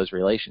get those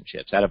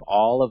relationships. Out of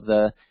all of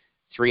the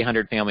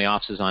 300 family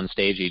offices on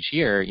stage each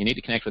year, you need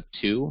to connect with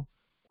 2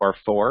 or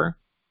 4,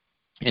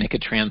 and it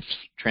could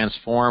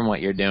transform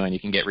what you're doing. You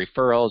can get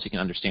referrals. You can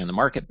understand the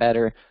market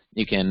better.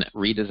 You can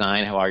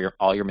redesign how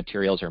all your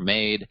materials are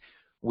made.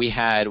 We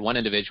had one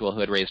individual who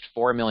had raised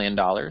 $4 million.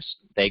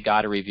 They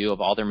got a review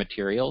of all their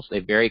materials. They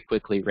very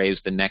quickly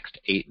raised the next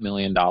 $8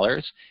 million.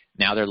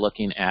 Now they're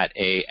looking at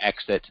an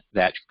exit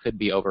that could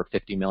be over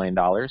 $50 million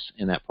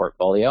in that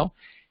portfolio.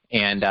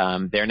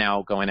 And they're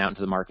now going out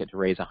into the market to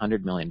raise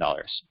 $100 million.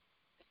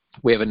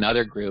 We have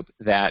another group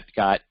that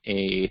got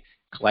a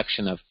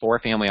collection of 4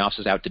 family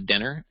offices out to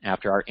dinner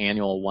after our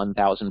annual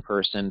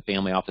 1,000-person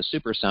Family Office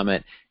Super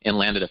Summit and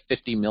landed a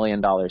 $50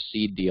 million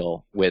seed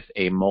deal with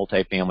a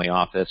multi-family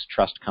office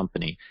trust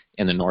company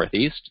in the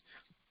Northeast.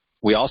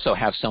 We also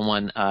have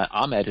someone,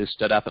 Ahmed, who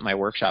stood up at my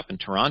workshop in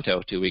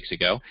Toronto 2 weeks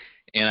ago,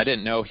 and I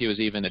didn't know he was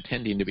even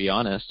attending, to be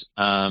honest,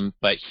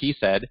 but he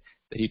said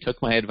that he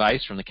took my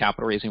advice from the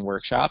capital raising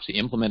workshops. He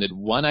implemented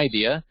one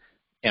idea,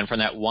 and from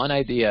that one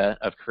idea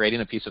of creating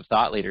a piece of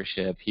thought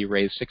leadership, he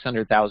raised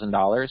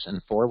 $600,000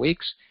 in 4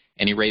 weeks,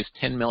 and he raised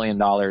 $10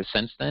 million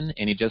since then,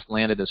 and he just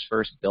landed his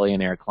first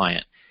billionaire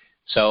client.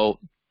 So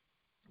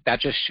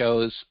that just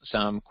shows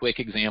some quick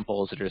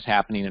examples that are just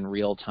happening in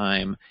real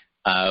time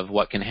of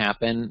what can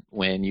happen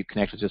when you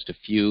connect with just a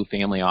few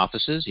family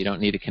offices. You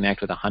don't need to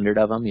connect with 100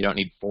 of them. You don't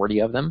need 40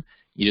 of them.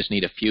 You just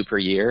need a few per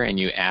year, and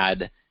you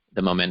add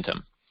the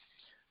momentum.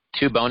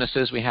 2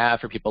 bonuses we have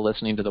for people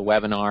listening to the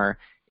webinar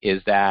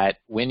is that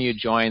when you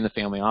join the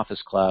Family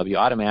Office Club, you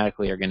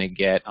automatically are going to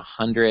get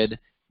 100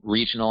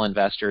 regional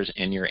investors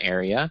in your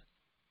area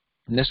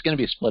And this is going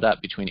to be split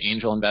up between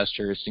angel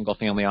investors,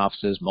 single-family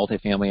offices,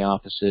 multifamily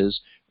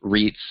offices,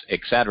 REITs,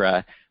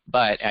 etc.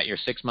 But at your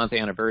 6-month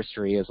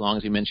anniversary, as long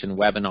as you mention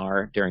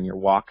webinar during your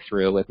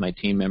walkthrough with my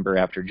team member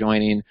after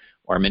joining,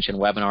 or mention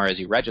webinar as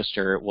you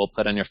register, we'll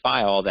put on your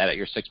file that at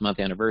your 6-month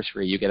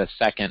anniversary, you get a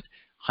second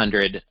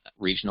 100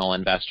 regional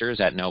investors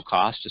at no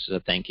cost, just as a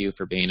thank you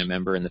for being a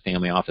member in the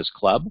Family Office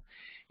Club.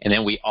 And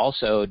then we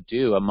also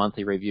do a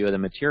monthly review of the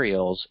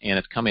materials, and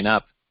it's coming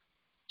up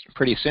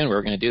pretty soon.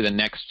 We're going to do the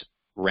next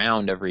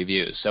round of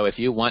reviews. So if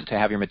you want to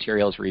have your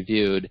materials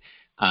reviewed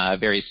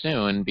very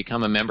soon,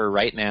 become a member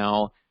right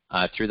now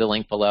through the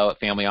link below at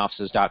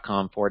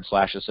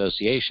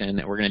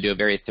familyoffices.com/association. We're going to do a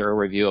very thorough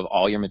review of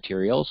all your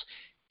materials.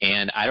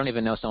 And I don't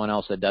even know someone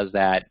else that does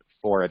that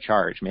for a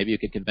charge. Maybe you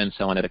could convince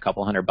someone at a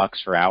couple $100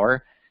 per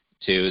hour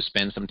to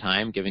spend some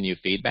time giving you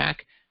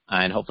feedback,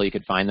 and hopefully you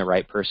could find the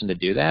right person to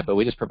do that. But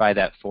we just provide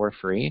that for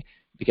free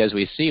because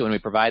we see when we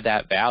provide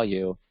that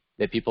value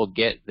that people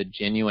get the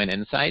genuine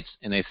insights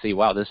and they see,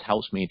 wow, this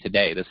helps me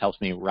today. This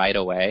helps me right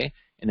away.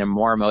 And they're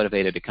more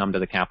motivated to come to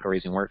the capital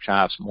raising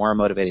workshops, more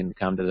motivated to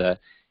come to the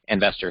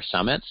investor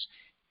summits.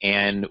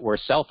 And we're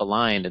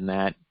self-aligned in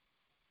that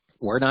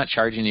we're not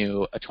charging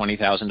you a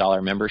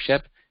 $20,000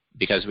 membership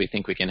because we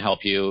think we can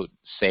help you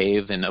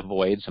save and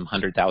avoid some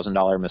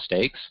 $100,000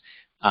 mistakes.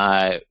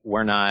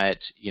 We're not,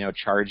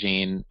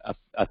 charging a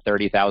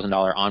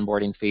 $30,000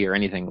 onboarding fee or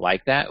anything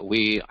like that.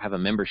 We have a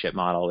membership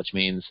model, which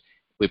means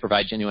we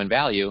provide genuine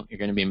value. You're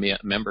going to be a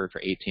member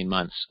for 18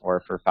 months or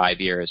for 5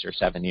 years or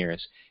 7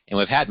 years. And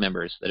we've had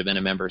members that have been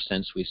a member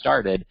since we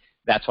started.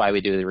 That's why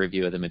we do the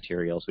review of the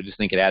materials. We just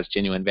think it adds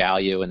genuine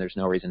value, and there's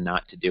no reason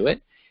not to do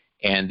it.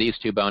 And these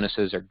two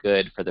bonuses are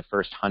good for the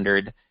first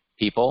 100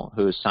 people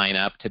who sign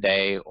up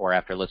today or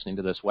after listening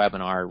to this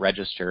webinar,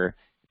 register,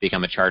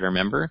 become a charter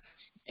member.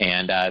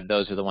 And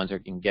those are the ones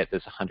that can get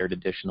this 100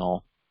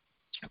 additional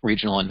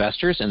regional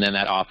investors. And then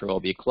that offer will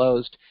be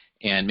closed.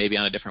 And maybe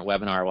on a different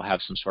webinar, we'll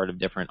have some sort of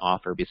different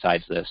offer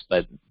besides this.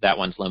 But that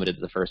one's limited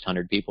to the first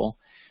 100 people.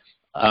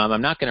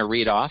 I'm not going to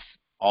read off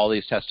all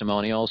these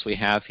testimonials we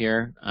have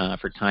here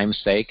for time's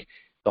sake.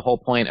 The whole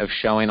point of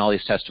showing all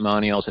these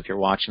testimonials, if you're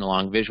watching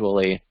along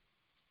visually,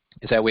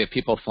 is that we have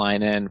people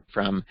flying in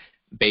from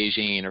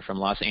Beijing or from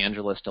Los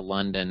Angeles to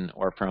London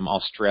or from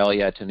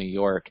Australia to New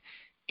York.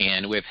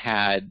 And we've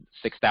had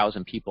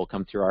 6,000 people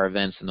come through our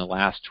events in the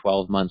last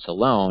 12 months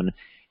alone.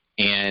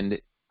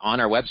 And on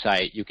our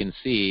website, you can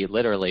see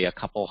literally a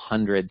couple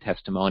hundred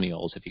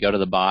testimonials. If you go to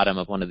the bottom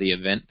of one of the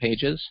event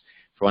pages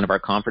for one of our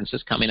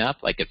conferences coming up,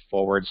 like at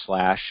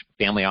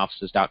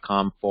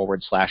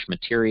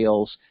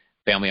 /familyoffices.com/materials,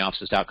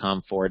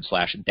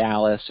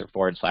 familyoffices.com/Dallas or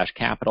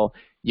 /capital,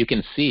 you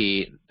can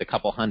see the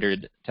couple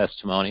hundred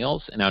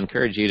testimonials, and I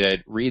encourage you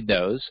to read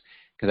those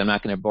because I'm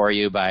not going to bore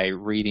you by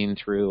reading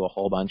through a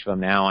whole bunch of them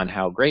now on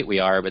how great we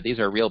are, but these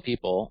are real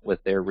people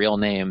with their real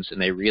names,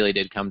 and they really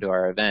did come to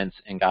our events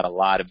and got a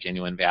lot of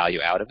genuine value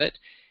out of it.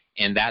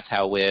 And that's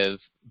how we've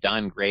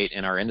done great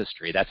in our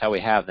industry. That's how we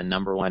have the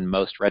 #1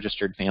 most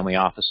registered family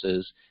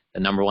offices,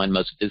 the #1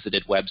 most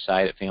visited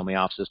website at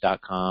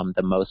familyoffices.com,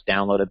 the most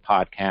downloaded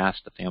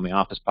podcast, the Family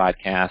Office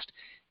Podcast,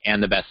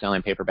 and the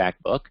best-selling paperback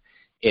book.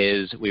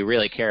 Is we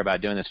really care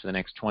about doing this for the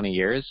next 20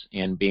 years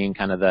and being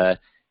kind of the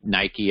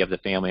Nike of the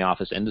family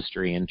office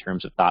industry in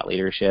terms of thought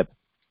leadership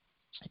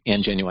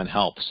and genuine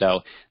help.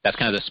 So that's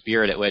kind of the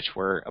spirit at which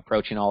we're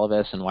approaching all of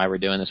this and why we're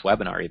doing this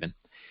webinar even.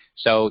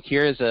 So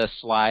here's a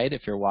slide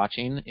if you're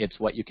watching. It's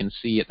what you can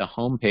see at the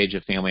homepage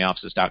of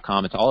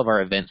familyoffices.com. It's all of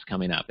our events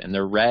coming up. And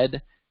the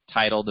red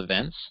titled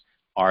events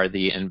are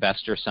the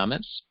investor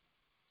summits,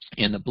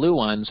 and the blue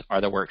ones are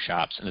the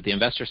workshops. And at the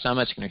investor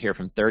summits, you're going to hear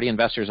from 30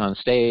 investors on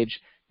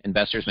stage.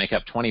 Investors make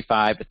up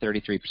 25 to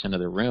 33% of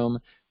the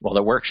room, while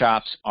the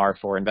workshops are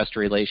for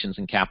investor relations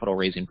and capital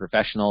raising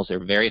professionals.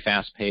 They're very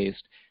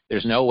fast-paced.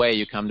 There's no way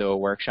you come to a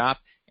workshop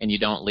and you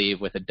don't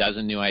leave with a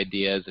dozen new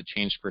ideas, a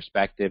changed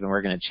perspective, and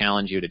we're going to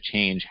challenge you to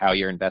change how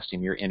you're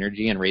investing your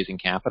energy and raising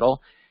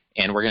capital.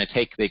 And we're going to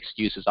take the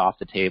excuses off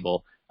the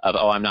table of,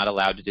 oh, I'm not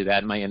allowed to do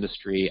that in my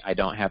industry. I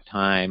don't have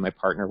time. My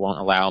partner won't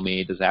allow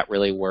me. Does that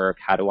really work?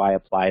 How do I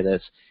apply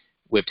this?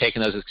 We've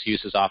taken those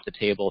excuses off the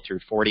table through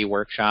 40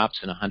 workshops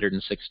and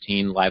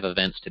 116 live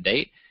events to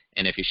date.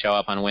 And if you show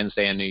up on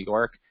Wednesday in New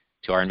York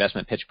to our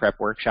investment pitch prep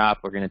workshop,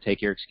 we're going to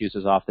take your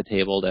excuses off the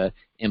table to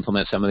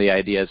implement some of the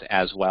ideas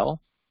as well.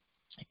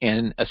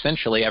 And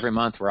essentially every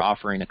month we're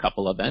offering a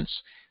couple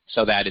events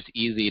so that it's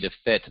easy to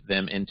fit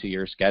them into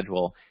your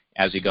schedule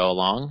as you go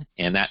along.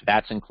 And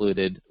that's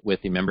included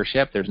with the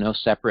membership. There's no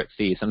separate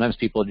fee. Sometimes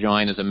people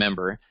join as a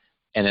member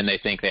and then they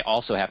think they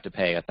also have to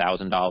pay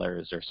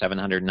 $1,000 or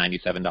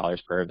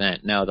 $797 per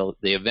event. No,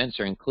 the events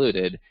are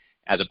included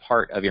as a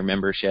part of your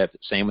membership.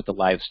 Same with the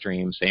live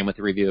stream, same with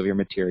the review of your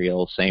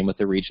materials, same with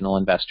the regional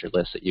investor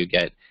list that you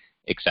get,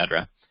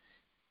 etc.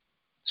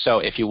 So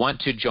if you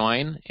want to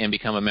join and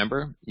become a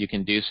member, you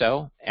can do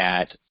so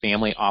at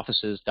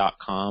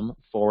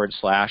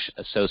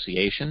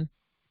familyoffices.com/association.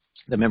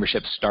 The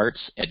membership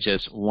starts at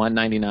just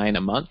 $199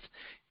 a month,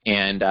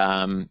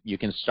 and you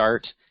can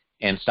start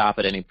and stop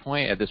at any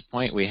point. At this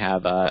point, we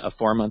have a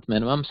 4-month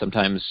minimum.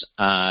 Sometimes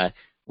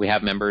we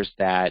have members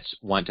that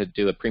want to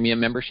do a premium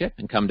membership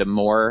and come to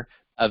more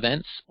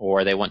events,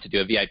 or they want to do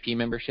a VIP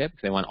membership.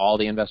 They want all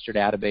the investor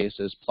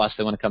databases, plus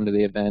they want to come to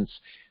the events.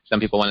 Some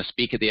people want to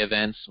speak at the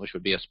events, which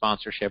would be a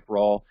sponsorship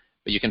role.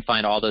 But you can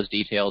find all those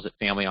details at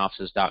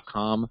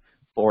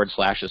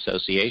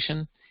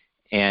familyoffices.com/association.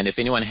 And if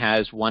anyone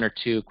has 1 or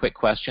 2 quick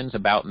questions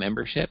about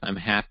membership, I'm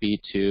happy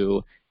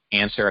to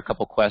answer a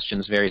couple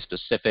questions very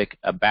specific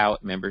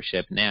about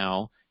membership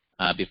now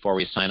before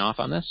we sign off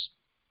on this.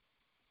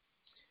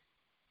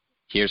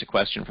 Here's a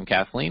question from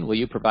Kathleen. Will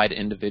you provide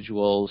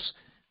individuals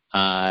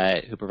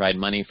who provide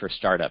money for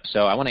startups?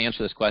 So I want to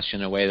answer this question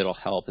in a way that will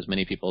help as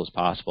many people as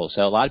possible.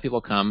 So a lot of people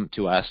come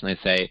to us and they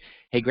say,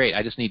 hey, great,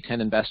 I just need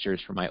 10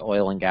 investors for my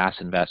oil and gas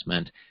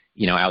investment,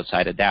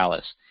 outside of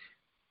Dallas.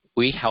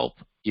 We help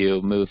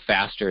you move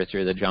faster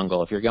through the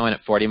jungle. If you're going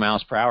at 40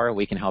 miles per hour,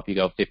 we can help you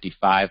go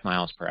 55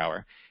 miles per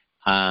hour.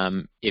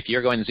 If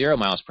you're going 0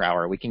 miles per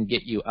hour, we can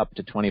get you up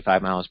to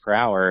 25 miles per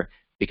hour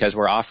because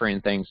we're offering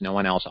things no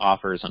one else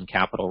offers on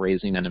capital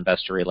raising and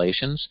investor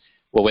relations.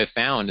 What we've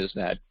found is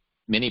that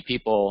many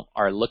people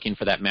are looking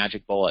for that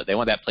magic bullet. They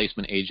want that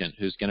placement agent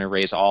who's going to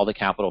raise all the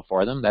capital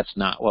for them. That's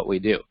not what we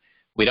do.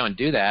 We don't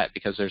do that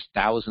because there's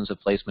thousands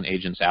of placement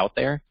agents out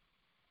there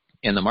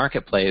in the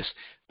marketplace,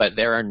 but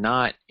there are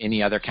not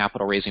any other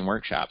capital raising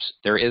workshops.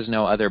 There is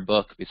no other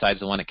book besides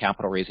the one at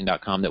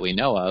capitalraising.com that we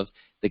know of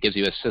that gives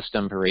you a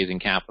system for raising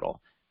capital.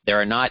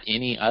 There are not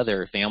any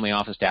other family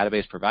office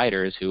database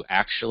providers who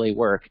actually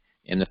work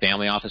in the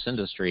family office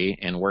industry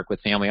and work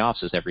with family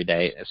offices every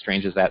day, as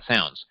strange as that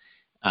sounds,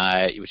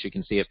 which you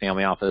can see at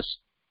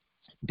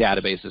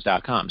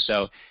familyofficedatabases.com.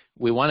 So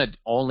we want to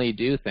only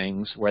do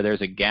things where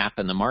there's a gap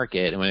in the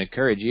market, and we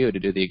encourage you to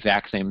do the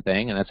exact same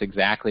thing, and that's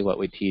exactly what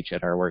we teach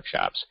at our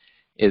workshops,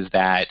 is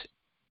that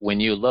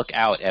when you look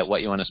out at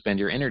what you want to spend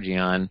your energy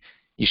on,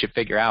 you should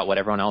figure out what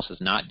everyone else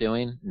is not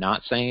doing,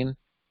 not saying,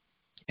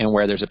 and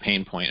where there's a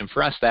pain point. And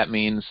for us, that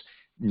means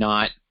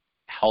not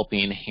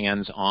helping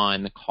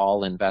hands-on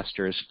call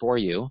investors for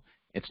you.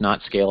 It's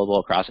not scalable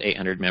across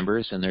 800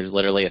 members, and there's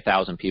literally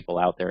 1,000 people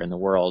out there in the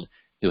world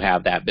who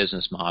have that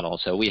business model.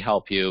 So we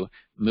help you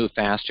move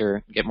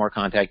faster, get more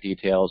contact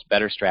details,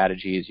 better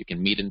strategies. You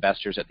can meet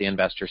investors at the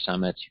investor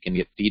summits. You can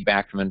get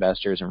feedback from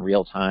investors in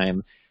real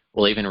time.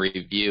 We'll even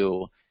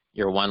review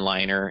your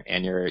one-liner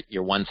and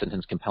your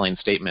one-sentence compelling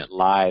statement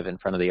live in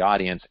front of the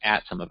audience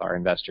at some of our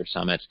investor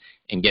summits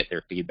and get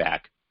their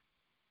feedback.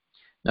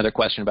 Another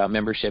question about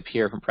membership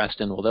here from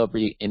Preston. Will there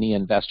be any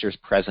investors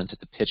present at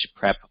the pitch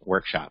prep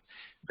workshop?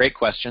 Great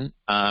question.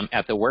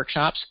 At the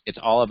workshops, it's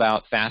all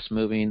about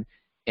fast-moving,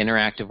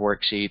 interactive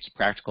worksheets,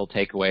 practical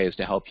takeaways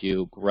to help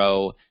you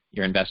grow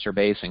your investor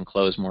base and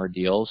close more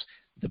deals.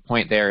 The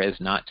point there is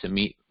not to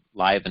meet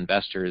live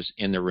investors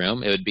in the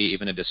room. It would be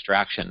even a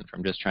distraction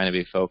from just trying to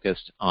be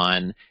focused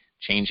on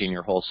changing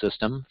your whole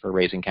system for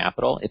raising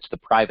capital. It's the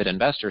private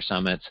investor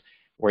summits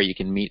where you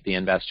can meet the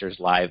investors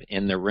live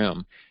in the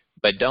room.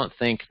 But don't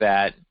think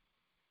that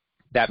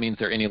that means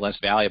they're any less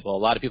valuable. A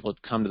lot of people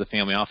come to the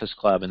Family Office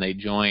Club and they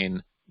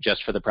join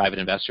just for the private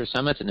investor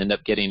summits and end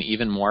up getting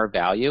even more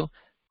value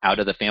out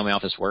of the family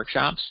office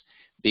workshops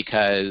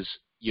because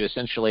you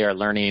essentially are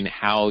learning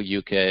how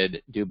you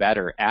could do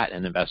better at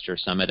an investor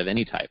summit of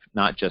any type,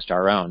 not just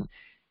our own.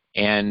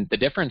 And the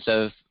difference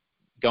of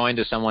going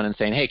to someone and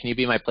saying, hey, can you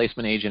be my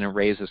placement agent and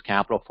raise this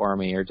capital for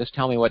me, or just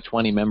tell me what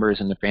 20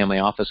 members in the Family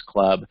Office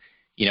Club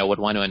would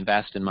want to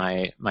invest in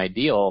my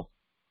deal,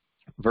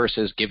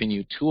 versus giving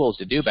you tools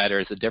to do better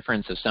is the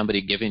difference of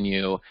somebody giving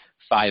you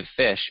 5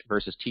 fish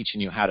versus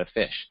teaching you how to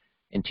fish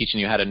and teaching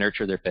you how to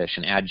nurture their fish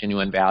and add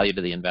genuine value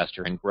to the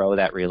investor and grow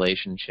that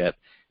relationship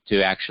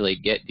to actually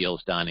get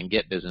deals done and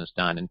get business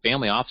done. And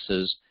family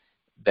offices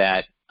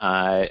that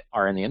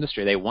are in the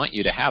industry, they want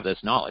you to have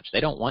this knowledge.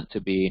 They don't want to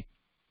be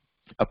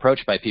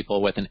approached by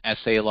people with an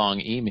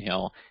essay-long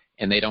email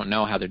and they don't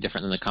know how they're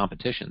different than the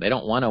competition. They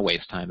don't want to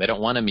waste time. They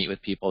don't want to meet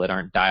with people that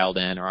aren't dialed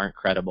in or aren't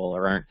credible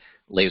or aren't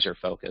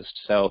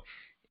laser-focused. So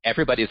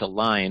everybody's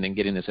aligned in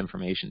getting this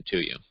information to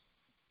you.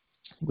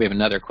 We have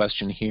another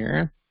question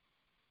here.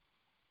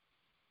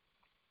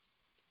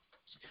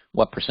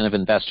 What % of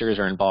investors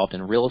are involved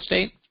in real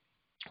estate?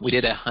 We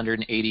did a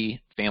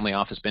 180 family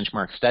office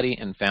benchmark study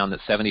and found that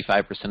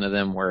 75% of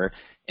them were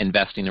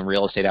investing in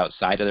real estate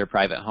outside of their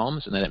private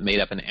homes, and that it made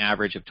up an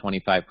average of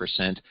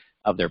 25%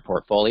 of their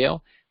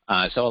portfolio.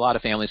 So a lot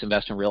of families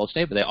invest in real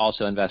estate, but they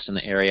also invest in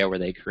the area where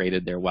they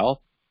created their wealth.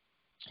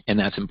 And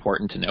that's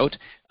important to note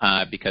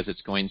because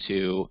it's going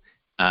to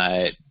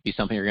be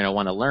something you're going to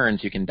want to learn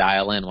so you can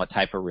dial in what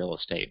type of real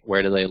estate,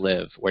 where do they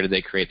live, where do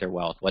they create their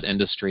wealth, what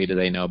industry do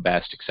they know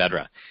best, et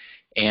cetera.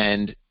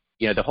 And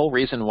the whole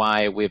reason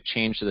why we've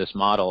changed to this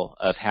model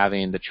of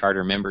having the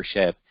charter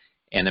membership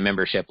and the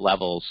membership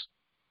levels,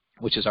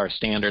 which is our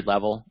standard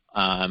level,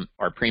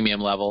 our premium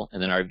level, and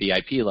then our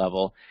VIP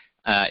level,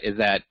 is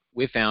that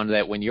we found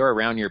that when you're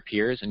around your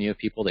peers and you have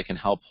people that can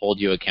help hold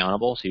you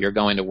accountable, so you're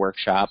going to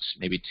workshops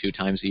maybe 2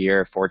 times a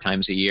year, 4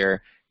 times a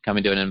year,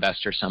 coming to an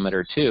investor summit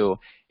or 2,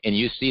 and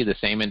you see the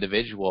same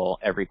individual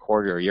every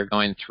quarter, you're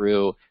going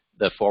through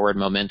the forward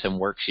momentum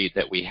worksheet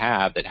that we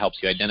have that helps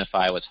you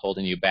identify what's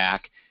holding you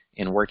back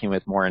in working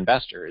with more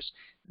investors,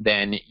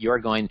 then you're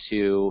going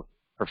to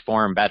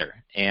perform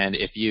better. And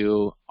if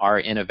you are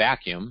in a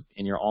vacuum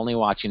and you're only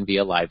watching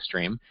via live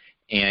stream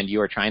and you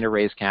are trying to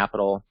raise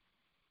capital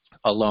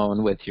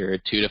alone with your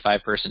 2 to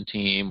 5 person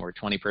team or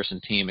 20 person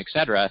team,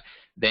 etc.,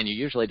 then you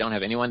usually don't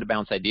have anyone to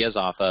bounce ideas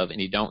off of,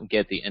 and you don't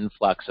get the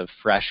influx of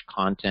fresh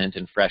content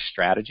and fresh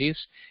strategies.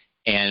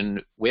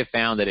 And we've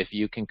found that if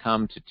you can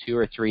come to 2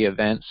 or 3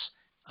 events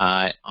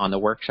on the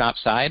workshop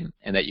side,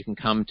 and that you can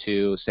come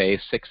to, say,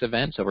 6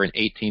 events over an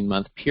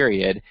 18-month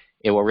period,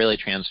 it will really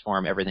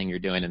transform everything you're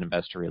doing in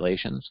investor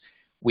relations.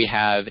 We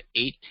have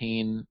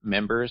 18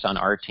 members on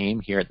our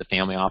team here at the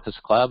Family Office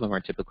Club, and we're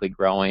typically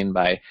growing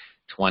by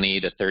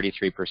 20 to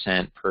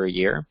 33% per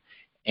year.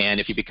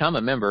 And if you become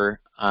a member,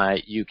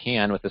 you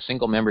can, with a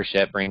single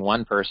membership, bring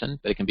one person,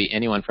 but it can be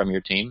anyone from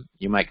your team.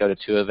 You might go to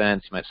 2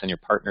 events. You might send your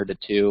partner to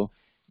 2.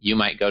 You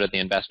might go to the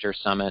investor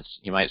summits.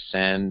 You might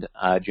send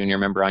a junior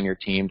member on your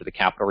team to the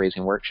capital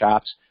raising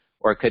workshops.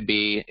 Or it could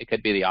be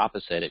the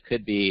opposite. It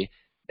could be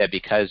that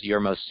because you're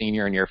most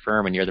senior in your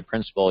firm and you're the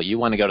principal, you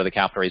want to go to the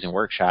capital raising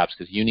workshops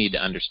because you need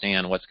to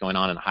understand what's going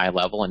on at a high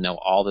level and know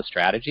all the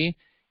strategy,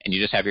 and you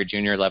just have your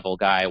junior level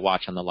guy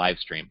watch on the live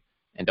stream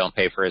and don't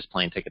pay for his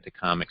plane ticket to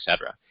come,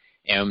 etc.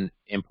 And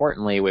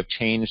importantly, we've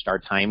changed our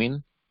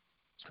timing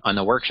on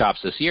the workshops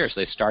this year. So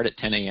they start at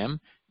 10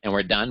 a.m. and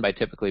we're done by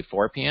typically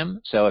 4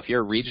 p.m. So if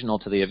you're regional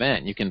to the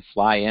event, you can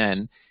fly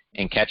in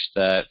and catch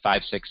the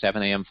 5, 6,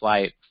 7 a.m.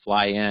 flight,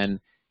 fly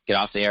in, get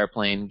off the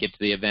airplane, get to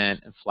the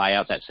event, and fly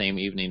out that same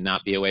evening,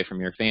 not be away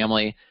from your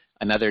family.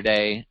 Another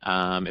day,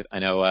 I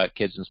know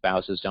kids and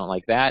spouses don't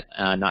like that,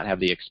 not have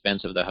the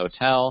expense of the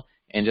hotel,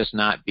 and just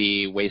not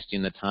be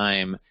wasting the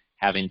time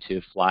having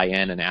to fly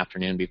in an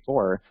afternoon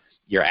before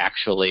you're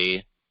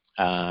actually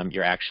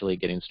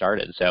getting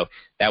started. So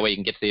that way you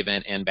can get to the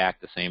event and back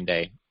the same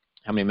day.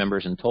 How many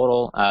members in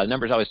total? The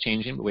number's always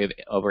changing, but we have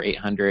over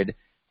 800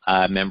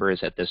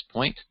 members at this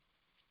point.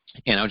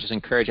 And I would just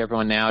encourage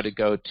everyone now to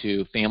go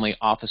to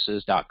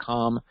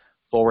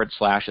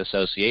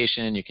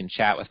familyoffices.com/association. You can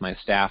chat with my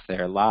staff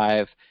there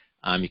live.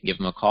 You can give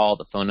them a call,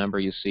 the phone number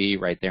you see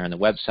right there on the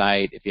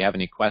website. If you have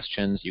any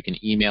questions, you can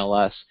email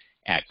us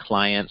at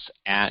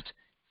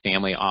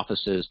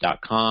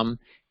clients@familyoffices.com.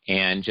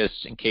 And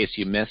just in case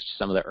you missed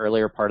some of the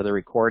earlier part of the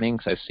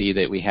recordings, I see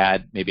that we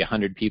had maybe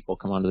 100 people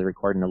come onto the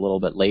recording a little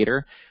bit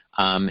later,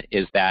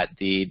 is that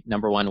the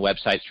number one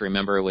websites to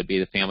remember would be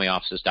the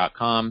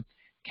familyoffices.com,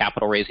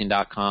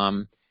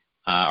 capitalraising.com,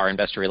 our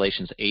investor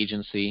relations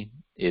agency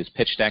is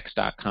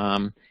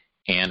pitchdex.com,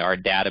 and our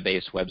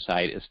database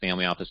website is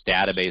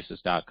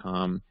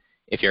familyofficedatabases.com.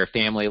 If you're a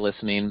family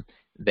listening,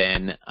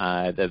 then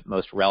the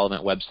most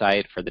relevant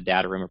website for the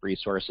data room of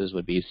resources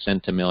would be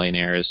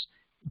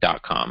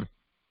centomillionaires.com.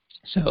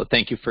 So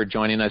thank you for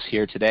joining us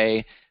here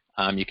today.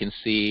 You can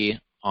see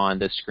on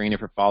the screen, if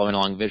you're following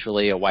along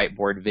visually, a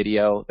whiteboard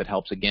video that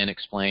helps, again,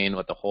 explain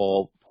what the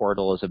whole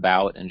portal is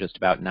about in just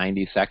about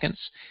 90 seconds.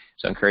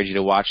 So I encourage you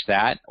to watch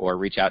that or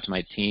reach out to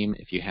my team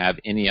if you have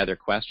any other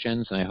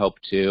questions. And I hope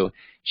to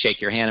shake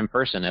your hand in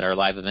person at our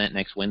live event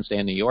next Wednesday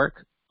in New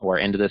York, or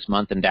end of this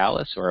month in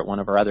Dallas, or at one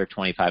of our other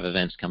 25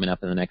 events coming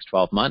up in the next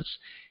 12 months.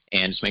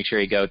 And just make sure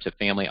you go to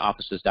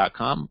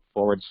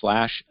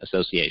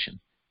familyoffices.com/association.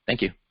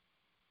 Thank you.